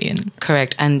that way. And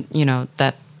correct. And,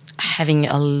 that having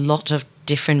a lot of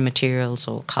different materials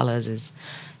or colors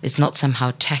is not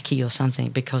somehow tacky or something,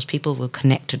 because people will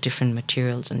connect to different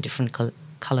materials and different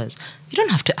colors. You don't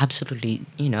have to absolutely,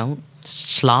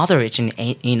 slather it in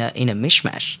a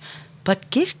mishmash, but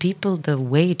give people the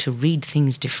way to read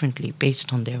things differently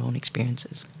based on their own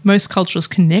experiences. Most cultures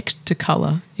connect to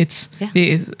color. It's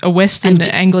a Western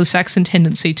Anglo-Saxon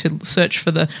tendency to search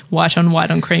for the white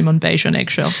on cream on beige on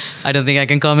eggshell. I don't think I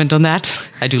can comment on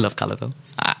that. I do love color though.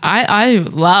 I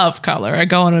love colour. I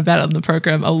go on about it on the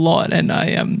program a lot, and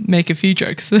I make a few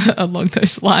jokes along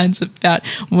those lines about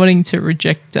wanting to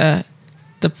reject the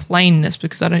plainness,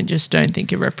 because I don't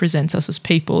think it represents us as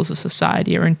people, as a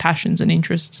society, our own passions and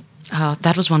interests.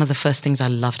 That was one of the first things I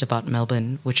loved about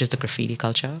Melbourne, which is the graffiti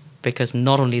culture, because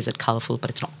not only is it colourful,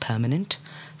 but it's not permanent.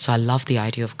 So I love the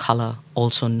idea of colour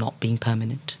also not being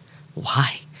permanent.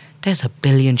 Why? There's a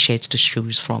billion shades to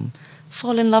choose from.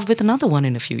 Fall in love with another one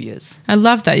in a few years. I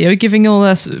love that. You're giving all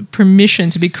us permission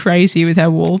to be crazy with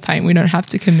our wall paint. We don't have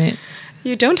to commit.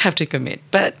 You don't have to commit,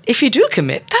 but if you do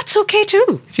commit, that's okay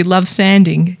too. If you love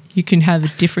sanding, you can have a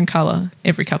different colour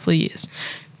every couple of years.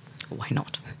 Why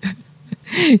not?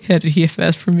 You had to hear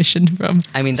first permission from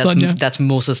Sonia. That's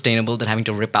more sustainable than having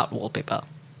to rip out wallpaper.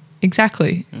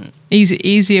 Exactly.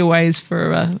 Easier ways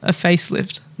for a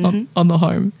facelift on the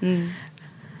home.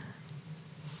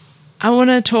 I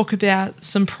want to talk about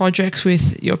some projects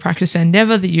with your practice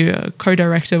Andever that you're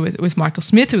co-director with Michael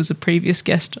Smith, who was a previous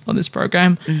guest on this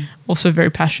program. Also a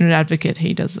very passionate advocate.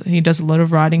 He does a lot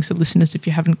of writing, so listeners, if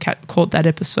you haven't caught that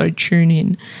episode, tune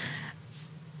in.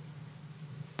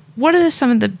 What are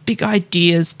some of the big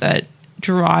ideas that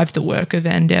drive the work of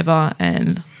Andever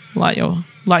and light your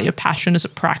passion as a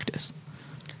practice?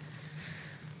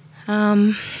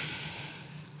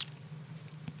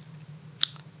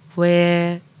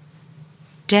 We're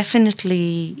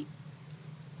definitely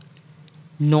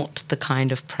not the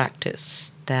kind of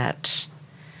practice that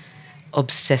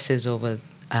obsesses over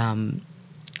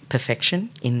perfection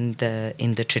in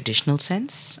the traditional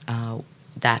sense.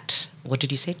 That, what did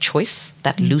you say, choice,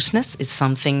 that looseness is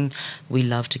something we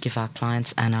love to give our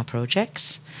clients and our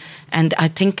projects. And I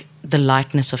think the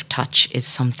lightness of touch is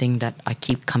something that I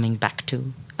keep coming back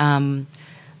to.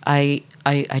 I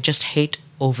just hate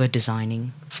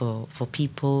over-designing for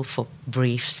people, for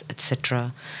briefs,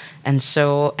 etc. And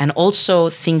also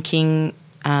thinking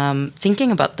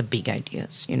about the big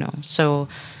ideas, So,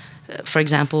 for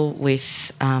example,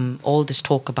 with all this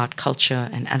talk about culture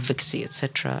and advocacy,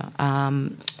 etc.,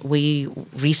 we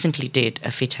recently did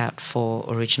a fit-out for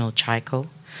Original Chaiko,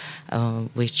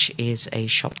 which is a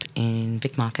shop in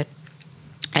Vic Market.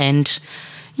 And,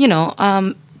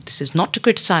 this is not to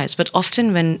criticize, but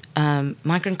often when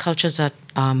migrant cultures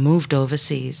are moved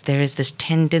overseas, there is this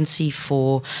tendency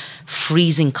for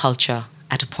freezing culture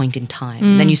at a point in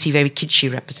time. Then you see very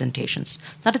kitschy representations.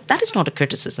 That is not a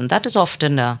criticism. That is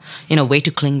often a way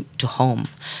to cling to home.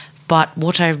 But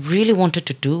what I really wanted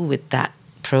to do with that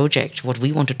project, what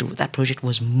we wanted to do with that project,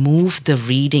 was move the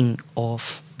reading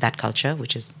of that culture,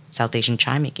 which is South Asian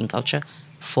chai-making culture,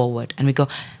 forward. And we go,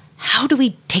 how do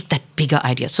we take that bigger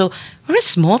idea? So we're a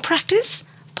small practice,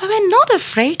 but we're not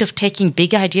afraid of taking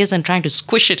big ideas and trying to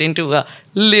squish it into a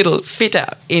little fit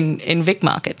out in Vic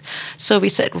Market. So we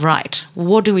said, right,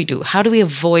 what do we do? How do we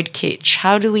avoid kitsch?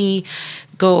 How do we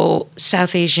go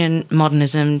South Asian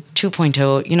modernism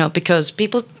 2.0? Because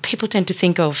people tend to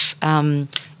think of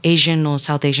Asian or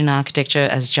South Asian architecture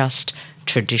as just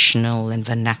traditional and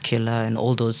vernacular and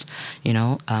all those,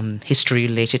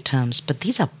 history-related terms. But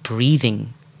these are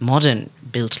breathing, modern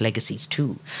built legacies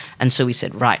too. And so we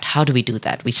said, right, how do we do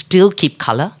that? We still keep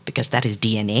color because that is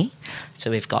DNA.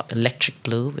 So we've got electric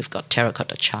blue, we've got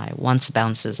terracotta chai. One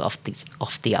bounces off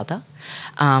the other.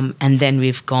 And then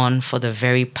we've gone for the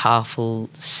very powerful,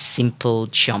 simple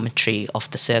geometry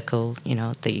of the circle,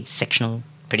 the sectional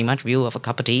pretty much view of a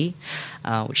cup of tea,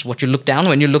 which is what you look down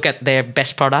when you look at their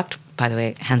best product. By the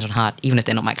way, hands on heart, even if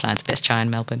they're not my clients, best chai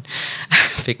in Melbourne,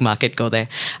 Big Market, go there.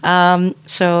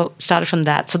 So started from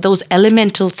that. So those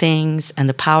elemental things and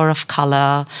the power of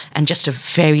color and just a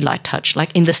very light touch,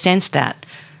 like in the sense that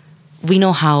we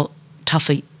know how tough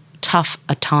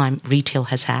a time retail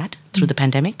has had through the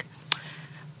pandemic.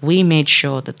 We made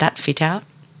sure that fit out,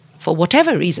 for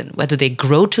whatever reason, whether they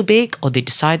grow too big or they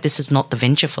decide this is not the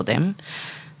venture for them,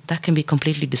 that can be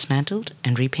completely dismantled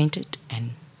and repainted,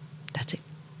 and that's it.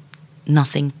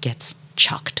 Nothing gets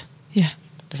chucked. Yeah.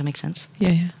 Does that make sense?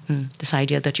 Yeah. This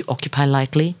idea that you occupy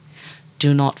lightly,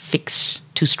 do not fix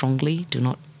too strongly, do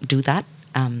not do that.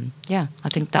 I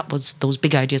think that was those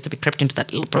big ideas that we crept into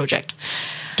that little project.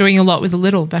 Doing a lot with a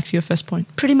little, back to your first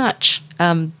point. Pretty much.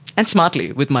 And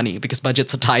smartly with money, because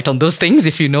budgets are tight on those things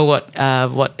if you know what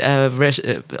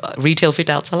retail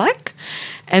fit-outs are like.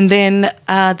 And then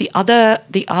the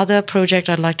other project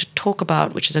I'd like to talk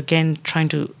about, which is again trying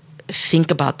to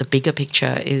think about the bigger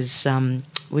picture, is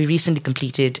we recently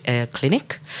completed a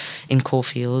clinic in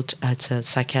Caulfield. It's a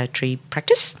psychiatry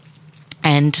practice.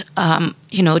 And,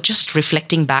 just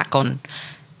reflecting back on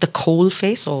the coal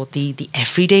face or the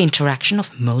everyday interaction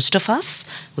of most of us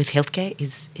with healthcare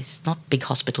is not big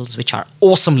hospitals, which are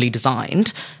awesomely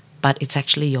designed, but it's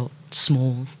actually your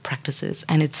small practices.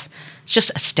 And it's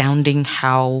just astounding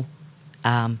how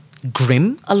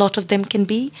grim a lot of them can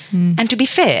be. And to be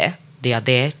fair, they are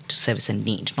there to service a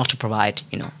need, not to provide,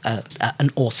 an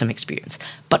awesome experience.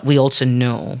 But we also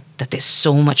know that there's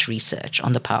so much research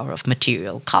on the power of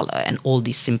material, color, and all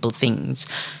these simple things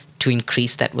to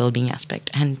increase that well-being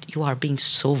aspect. And you are being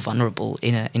so vulnerable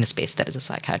in a space that is a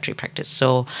psychiatry practice.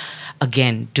 So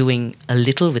again, doing a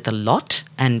little with a lot.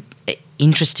 And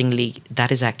interestingly,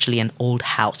 that is actually an old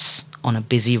house on a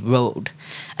busy road.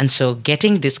 And so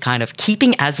getting this kind of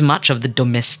keeping as much of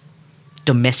the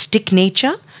domestic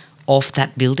nature of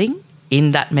that building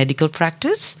in that medical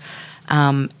practice,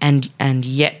 and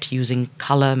yet using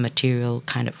color, material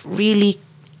kind of really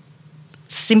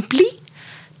simply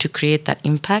to create that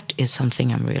impact is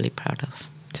something I'm really proud of.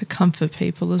 To comfort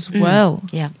people as well.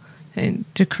 Yeah. And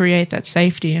to create that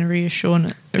safety and reassure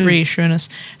us.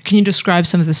 Can you describe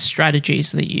some of the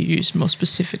strategies that you used more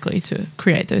specifically to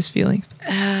create those feelings?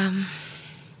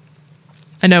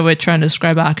 I know we're trying to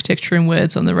describe architecture in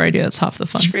words on the radio. That's half the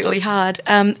fun. It's really hard.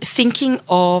 Thinking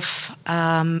of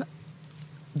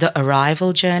the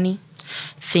arrival journey,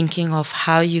 thinking of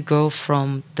how you go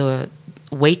from the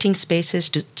waiting spaces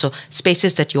to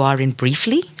spaces that you are in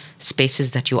briefly,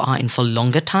 spaces that you are in for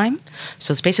longer time.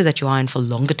 So spaces that you are in for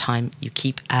longer time, you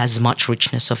keep as much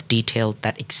richness of detail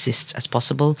that exists as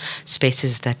possible.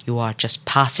 Spaces that you are just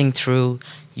passing through,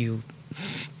 you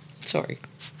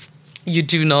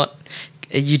do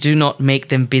not make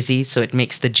them busy, so it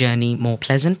makes the journey more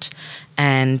pleasant.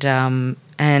 And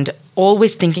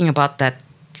always thinking about that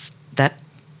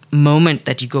moment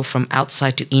that you go from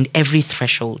outside to in.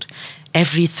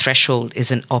 Every threshold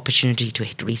is an opportunity to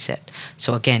hit reset.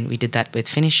 So again, we did that with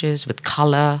finishes, with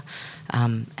color,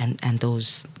 and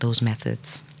those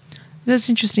methods. That's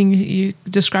interesting. You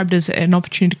described it as an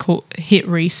opportunity to hit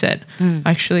reset. I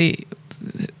actually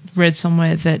read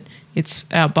somewhere that it's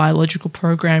our biological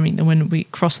programming that when we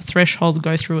cross a threshold,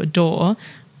 go through a door,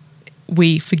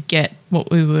 we forget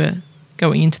what we were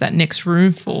going into that next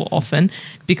room for often,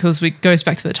 because it goes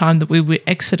back to the time that we would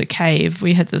exit a cave.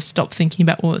 We had to stop thinking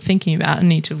about what we're thinking about and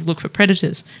need to look for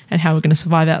predators and how we're going to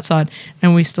survive outside.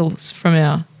 And we still, from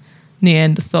our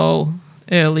Neanderthal,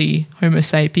 early Homo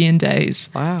sapien days,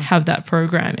 have that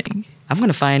programming. I'm going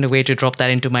to find a way to drop that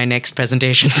into my next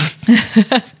presentation.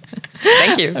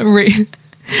 Thank you.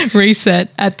 Reset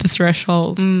at the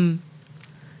threshold.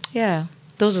 Yeah,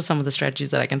 those are some of the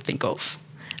strategies that I can think of.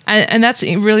 And that's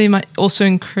really also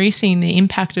increasing the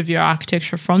impact of your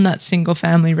architecture from that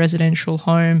single-family residential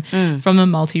home, from a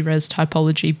multi-res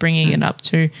typology, bringing it up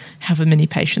to however many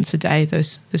patients a day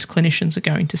those clinicians are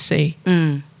going to see.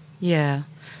 Yeah.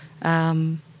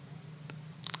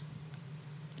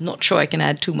 Not sure I can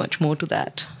add too much more to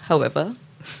that, however.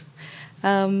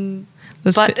 Again,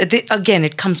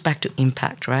 it comes back to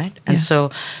impact, right? And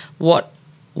so what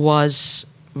was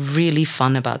really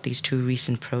fun about these two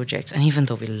recent projects, and even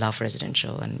though we love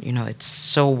residential and, you know, it's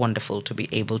so wonderful to be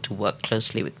able to work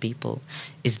closely with people,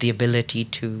 is the ability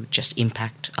to just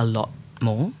impact a lot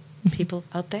more people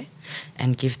out there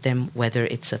and give them, whether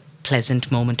it's a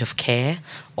pleasant moment of care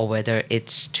or whether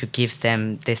it's to give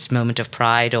them this moment of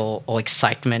pride or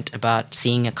excitement about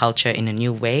seeing a culture in a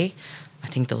new way. I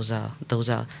think those are,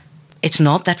 it's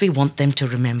not that we want them to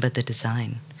remember the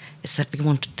design. It's that we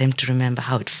want them to remember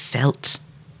how it felt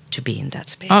to be in that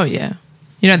space. Oh, yeah.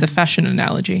 You know the fashion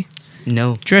analogy?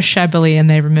 No. Dress shabbily and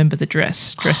they remember the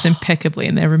dress. Dress impeccably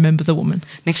and they remember the woman.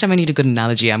 Next time I need a good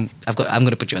analogy, I'm going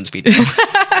to put you on speed dial.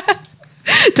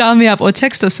 Dial me up or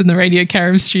text us in the Radio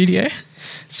Caram studio.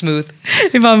 Smooth.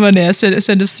 If I'm on air,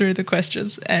 send us through the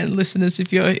questions. And listeners,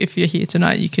 if you're here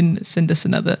tonight, you can send us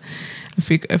a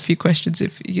few questions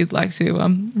if you'd like to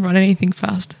run anything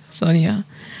past Sonia.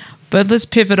 But let's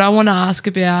pivot. I want to ask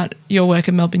about your work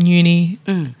at Melbourne Uni.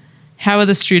 How are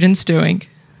the students doing?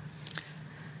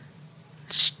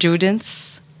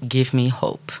 Students give me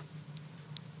hope.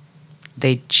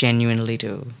 They genuinely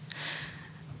do.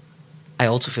 I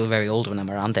also feel very old when I'm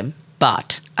around them.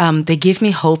 But they give me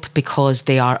hope because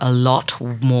they are a lot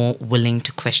more willing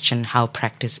to question how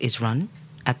practice is run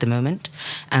at the moment.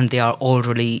 And they are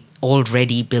already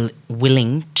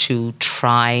willing to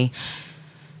try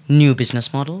new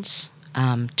business models,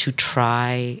 to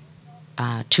try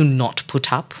to not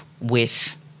put up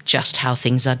with just how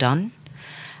things are done,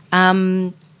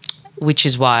 which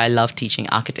is why I love teaching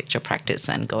architecture practice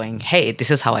and going, hey,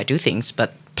 this is how I do things,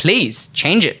 but please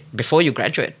change it before you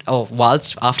graduate or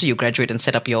after you graduate and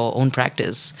set up your own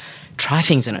practice. Try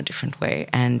things in a different way.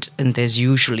 And there's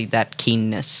usually that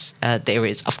keenness. There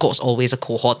is, of course, always a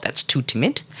cohort that's too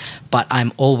timid, but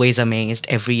I'm always amazed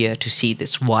every year to see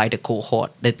this wider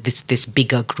cohort, this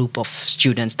bigger group of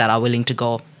students that are willing to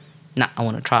go, nah, I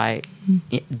want to try.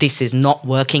 This is not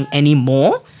working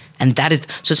anymore. And that is,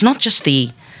 so it's not just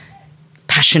the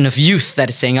passion of youth that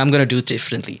is saying, I'm going to do it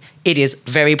differently. It is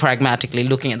very pragmatically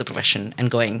looking at the profession and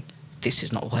going, this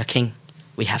is not working.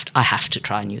 I have to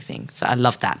try new things. So I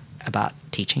love that about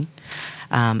teaching.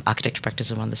 Architecture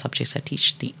practice is one of the subjects I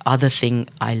teach. The other thing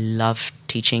I love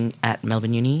teaching at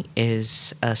Melbourne Uni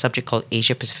is a subject called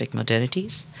Asia Pacific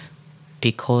Modernities,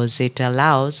 because it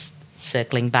allows,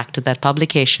 circling back to that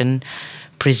publication,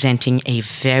 presenting a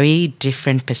very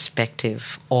different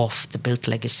perspective of the built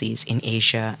legacies in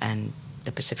Asia and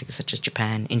the Pacific, such as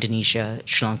Japan, Indonesia,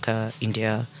 Sri Lanka,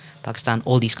 India, Pakistan,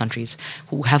 all these countries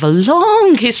who have a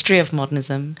long history of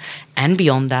modernism, and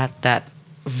beyond that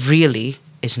really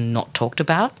is not talked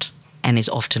about and is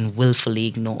often willfully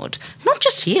ignored. Not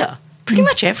just here, pretty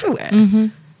much everywhere.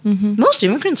 Most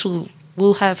immigrants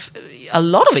will have a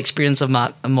lot of experience of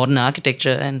modern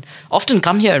architecture and often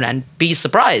come here and be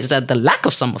surprised at the lack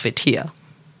of some of it here.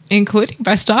 Including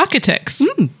best architects.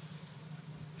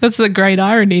 That's the great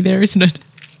irony there, isn't it?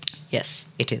 Yes,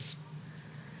 it is.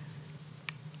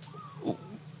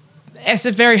 It's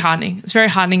very heartening. It's very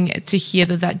heartening to hear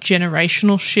that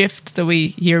generational shift that we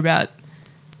hear about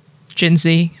Gen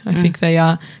Z, I think they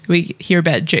are. We hear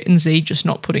about Gen Z just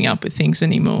not putting up with things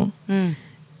anymore.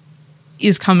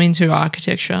 Is coming to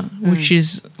architecture, which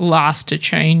is last to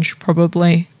change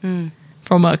probably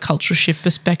from a cultural shift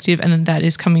perspective, and then that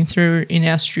is coming through in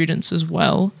our students as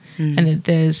well, and that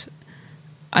there's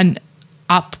an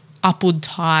upward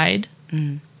tide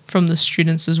from the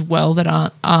students as well that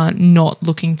are not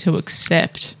looking to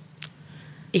accept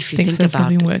if you things think that have about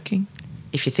been it, working.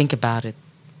 If you think about it,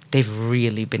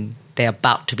 they're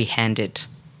about to be handed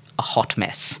a hot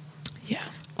mess. Yeah.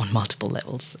 On multiple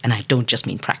levels. And I don't just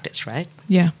mean practice, right?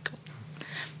 Yeah.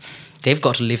 They've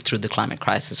got to live through the climate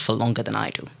crisis for longer than I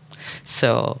do.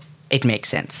 So it makes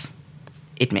sense.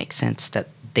 It makes sense that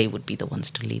they would be the ones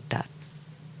to lead that.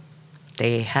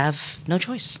 They have no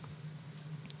choice.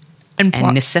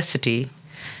 And necessity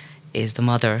is the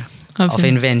mother of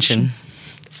invention.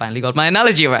 Finally got my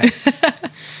analogy right.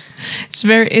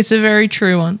 It's a very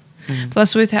true one.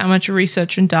 Plus, with how much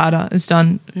research and data is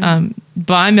done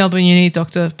by Melbourne Uni,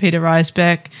 Dr. Peter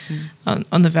Razbash,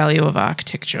 on the value of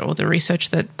architecture, or the research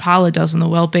that Parla does on the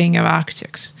well-being of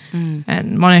architects,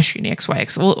 and Monash Uni,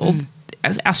 XYX.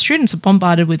 Our students are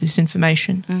bombarded with this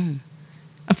information.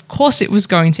 Of course it was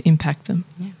going to impact them.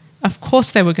 Yeah. Of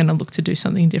course they were going to look to do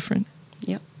something different.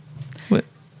 Yep.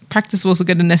 Practice wasn't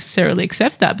going to necessarily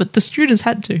accept that, but the students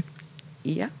had to.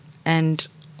 Yeah. And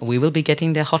we will be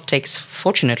getting their hot takes,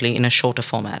 fortunately, in a shorter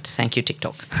format. Thank you,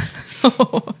 TikTok.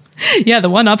 Yeah, the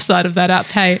one upside of that app,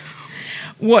 hey.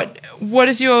 What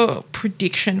is your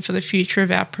prediction for the future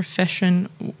of our profession?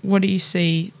 What do you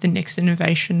see the next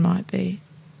innovation might be?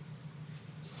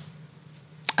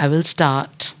 I will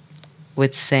start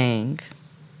with saying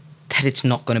that it's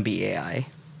not going to be AI,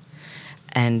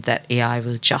 and that AI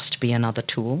will just be another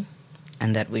tool,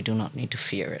 and that we do not need to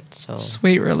fear it. So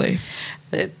sweet relief.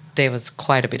 There was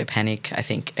quite a bit of panic, I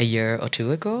think, a year or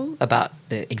two ago about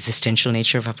the existential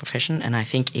nature of our profession, and I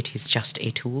think it is just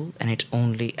a tool, and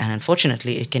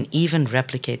unfortunately, it can even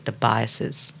replicate the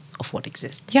biases of what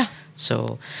exists. Yeah.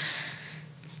 So,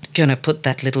 gonna put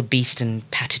that little beast and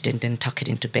pat it in and tuck it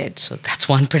into bed. So that's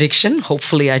one prediction.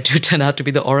 Hopefully, I do turn out to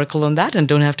be the oracle on that and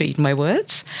don't have to eat my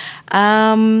words.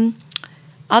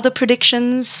 Other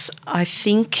predictions, I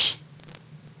think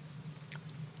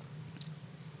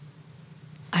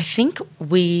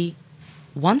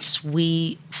once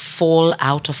we fall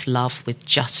out of love with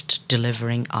just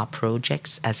delivering our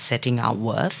projects as setting our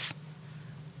worth,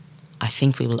 I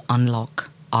think we will unlock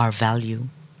our value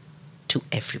to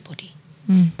everybody.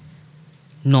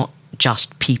 Not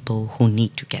just people who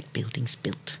need to get buildings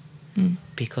built.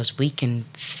 Because we can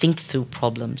think through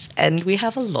problems, and we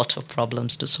have a lot of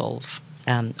problems to solve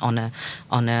on a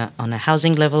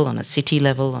housing level, on a city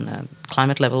level, on a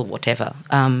climate level, whatever.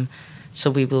 So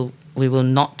we will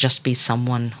not just be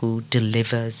someone who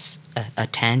delivers a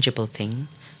tangible thing,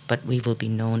 but we will be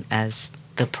known as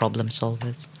the problem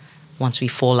solvers once we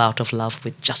fall out of love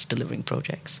with just delivering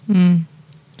projects.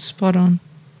 Spot on.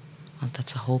 Well,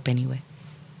 that's a hope anyway.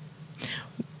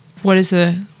 What is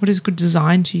good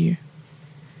design to you?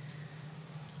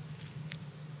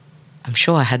 I'm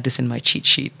sure I had this in my cheat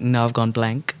sheet, and now I've gone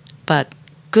blank. But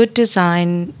good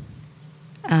design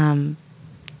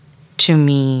to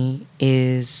me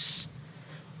is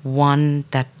one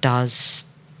that does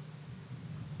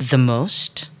the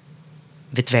most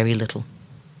with very little.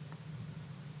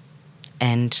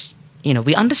 And,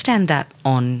 we understand that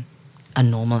on a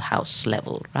normal house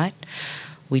level, right?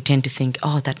 We tend to think,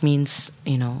 that means,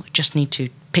 just need to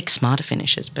pick smarter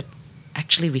finishes. But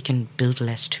actually we can build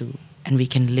less too. And we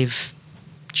can live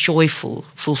joyful,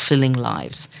 fulfilling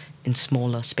lives in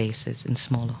smaller spaces, in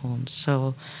smaller homes.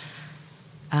 So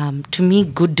to me,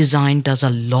 good design does a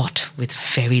lot with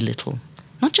very little.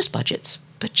 Not just budgets,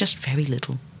 but just very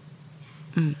little.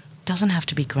 Doesn't have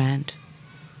to be grand.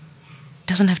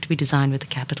 Doesn't have to be design with a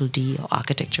capital D or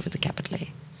architecture with a capital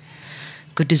A.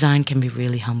 Good design can be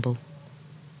really humble.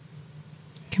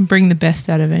 Can bring the best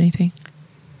out of anything.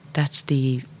 That's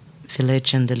the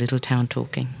village and the little town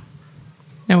talking.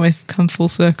 And we've come full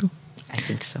circle. I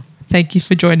think so. Thank you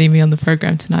for joining me on the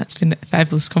program tonight. It's been a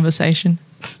fabulous conversation.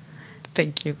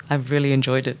 Thank you. I've really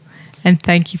enjoyed it. And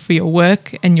thank you for your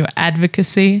work and your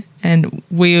advocacy. And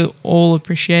we all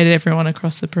appreciate it, everyone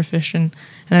across the profession.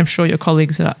 And I'm sure your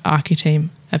colleagues at ArchiTeam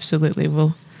absolutely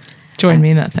will join me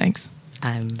in that. Thanks.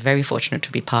 I'm very fortunate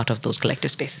to be part of those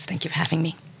collective spaces. Thank you for having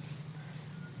me.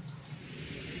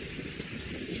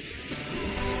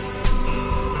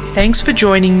 Thanks for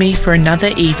joining me for another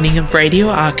evening of Radio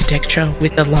Architecture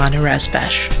with Ilana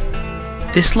Razbash.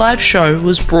 This live show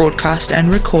was broadcast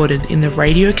and recorded in the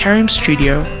Radio Karim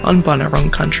studio on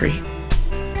Bunurong country.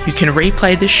 You can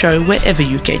replay the show wherever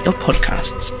you get your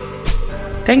podcasts.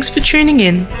 Thanks for tuning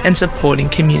in and supporting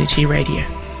community radio.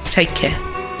 Take care.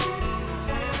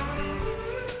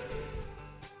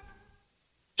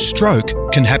 Stroke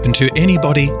can happen to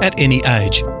anybody at any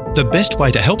age. The best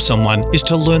way to help someone is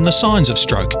to learn the signs of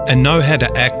stroke and know how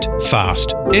to act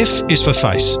fast. F is for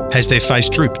face. Has their face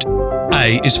drooped?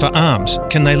 A is for arms.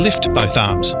 Can they lift both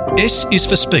arms? S is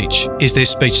for speech. Is their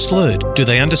speech slurred? Do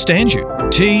they understand you?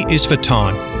 T is for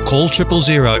time. Call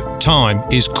 000. Time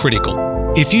is critical.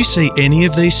 If you see any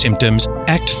of these symptoms,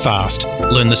 act fast.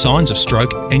 Learn the signs of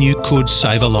stroke and you could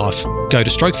save a life. Go to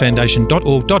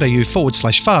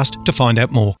strokefoundation.org.au/fast to find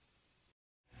out more.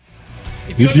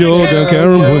 If you're the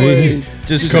Caraway,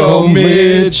 just call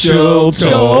Mitchell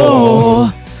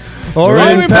Tor. Or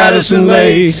in Patterson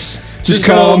Lakes, just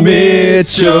call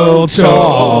Mitchell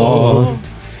Tor.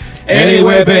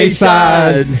 Anywhere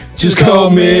Bayside, just call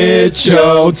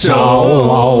Mitchell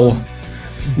Tor.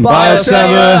 Buy or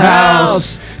sell a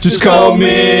house, Just call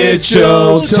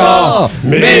Mitchell Tall.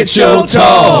 Mitchell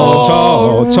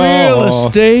Tall. Real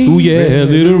estate. Ooh, yeah,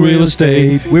 little real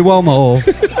estate. We want more.